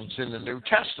nations in the New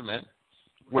Testament,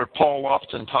 where Paul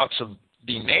often talks of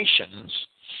the nations,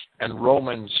 and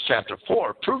Romans chapter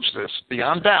 4 proves this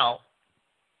beyond doubt,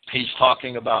 he's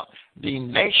talking about the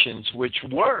nations which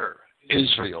were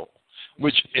Israel,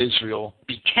 which Israel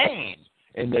became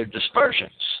in their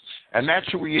dispersions. And that's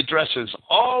who he addresses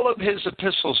all of his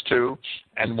epistles to.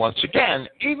 And once again,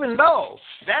 even though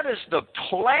that is the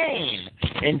plain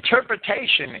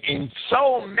interpretation in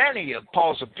so many of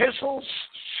Paul's epistles,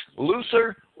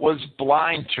 Luther was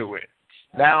blind to it.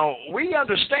 Now, we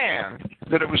understand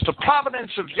that it was the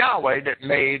providence of Yahweh that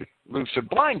made Luther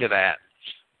blind to that.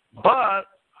 But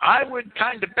I would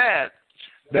kind of bet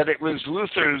that it was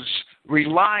Luther's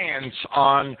reliance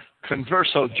on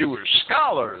converso Jewish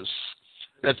scholars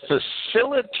that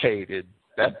facilitated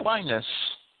that blindness.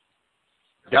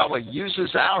 Yahweh uses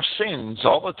our sins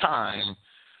all the time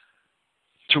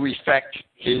to effect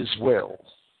his will.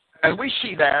 And we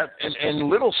see that in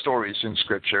little stories in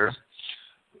Scripture,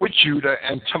 with Judah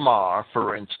and Tamar,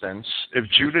 for instance. If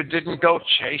Judah didn't go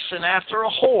chasing after a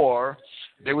whore,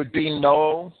 there would be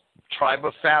no tribe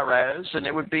of Pharez, and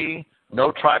there would be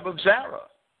no tribe of Zerah.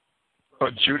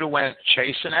 But Judah went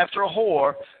chasing after a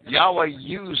whore. Yahweh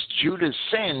used Judah's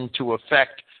sin to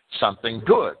effect something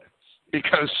good,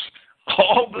 because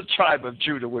all the tribe of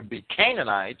Judah would be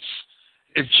Canaanites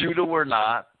if Judah were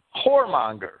not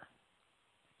whoremonger.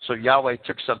 So Yahweh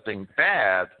took something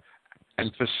bad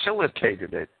and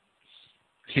facilitated it.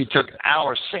 He took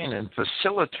our sin and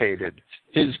facilitated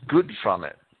his good from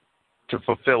it to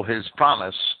fulfill his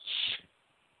promise.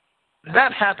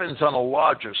 That happens on a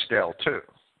larger scale too.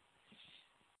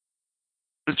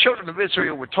 The children of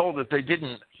Israel were told that they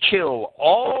didn't kill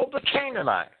all the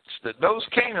Canaanites, that those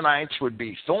Canaanites would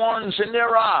be thorns in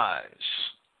their eyes.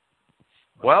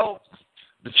 Well,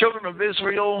 the children of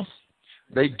Israel,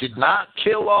 they did not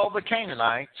kill all the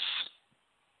Canaanites.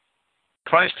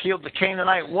 Christ healed the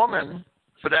Canaanite woman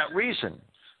for that reason,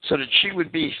 so that she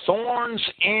would be thorns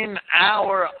in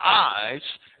our eyes,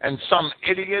 and some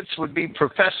idiots would be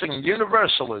professing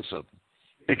universalism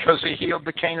because he healed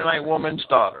the Canaanite woman's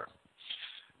daughter.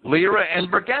 Lyra and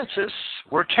Bergensis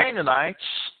were Canaanites,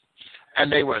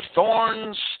 and they were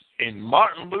thorns in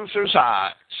Martin Luther's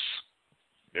eyes.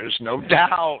 There's no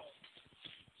doubt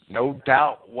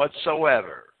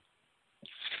whatsoever.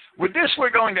 With this, we're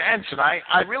going to end tonight.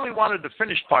 I really wanted to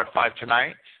finish part 5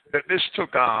 tonight. That this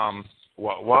took, I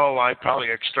probably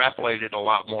extrapolated a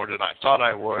lot more than I thought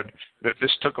I would. That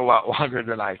this took a lot longer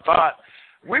than I thought.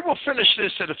 We will finish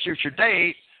this at a future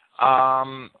date.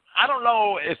 I don't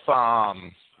know if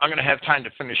I'm going to have time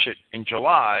to finish it in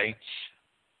July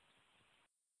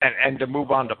and to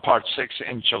move on to part 6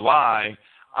 in July.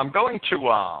 I'm going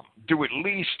to do at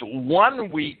least one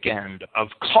weekend of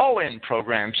call-in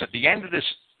programs at the end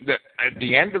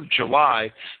of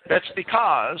July. That's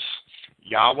because,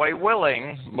 Yahweh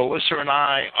willing, Melissa and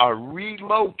I are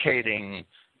relocating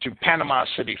to Panama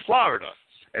City, Florida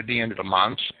at the end of the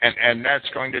month, and that's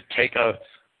going to take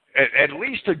at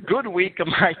least a good week of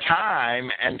my time,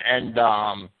 and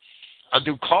I'll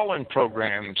do call-in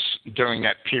programs during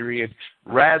that period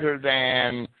rather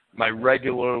than my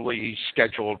regularly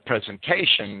scheduled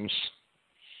presentations.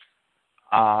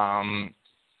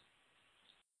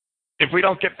 If we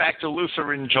don't get back to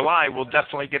Luther in July, we'll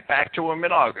definitely get back to him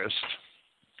in August.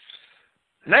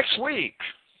 Next week,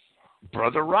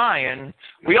 Brother Ryan,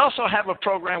 we also have a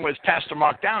program with Pastor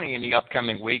Mark Downey in the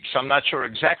upcoming week, so I'm not sure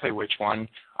exactly which one.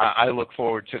 I look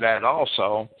forward to that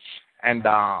also. And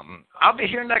I'll be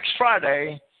here next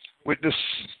Friday with the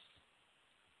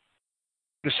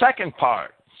second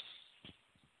part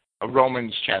of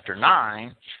Romans chapter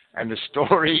 9 and the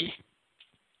story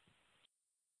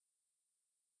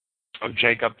of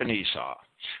Jacob and Esau.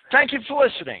 Thank you for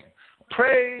listening.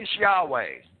 Praise Yahweh,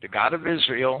 the God of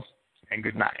Israel, and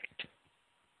good night.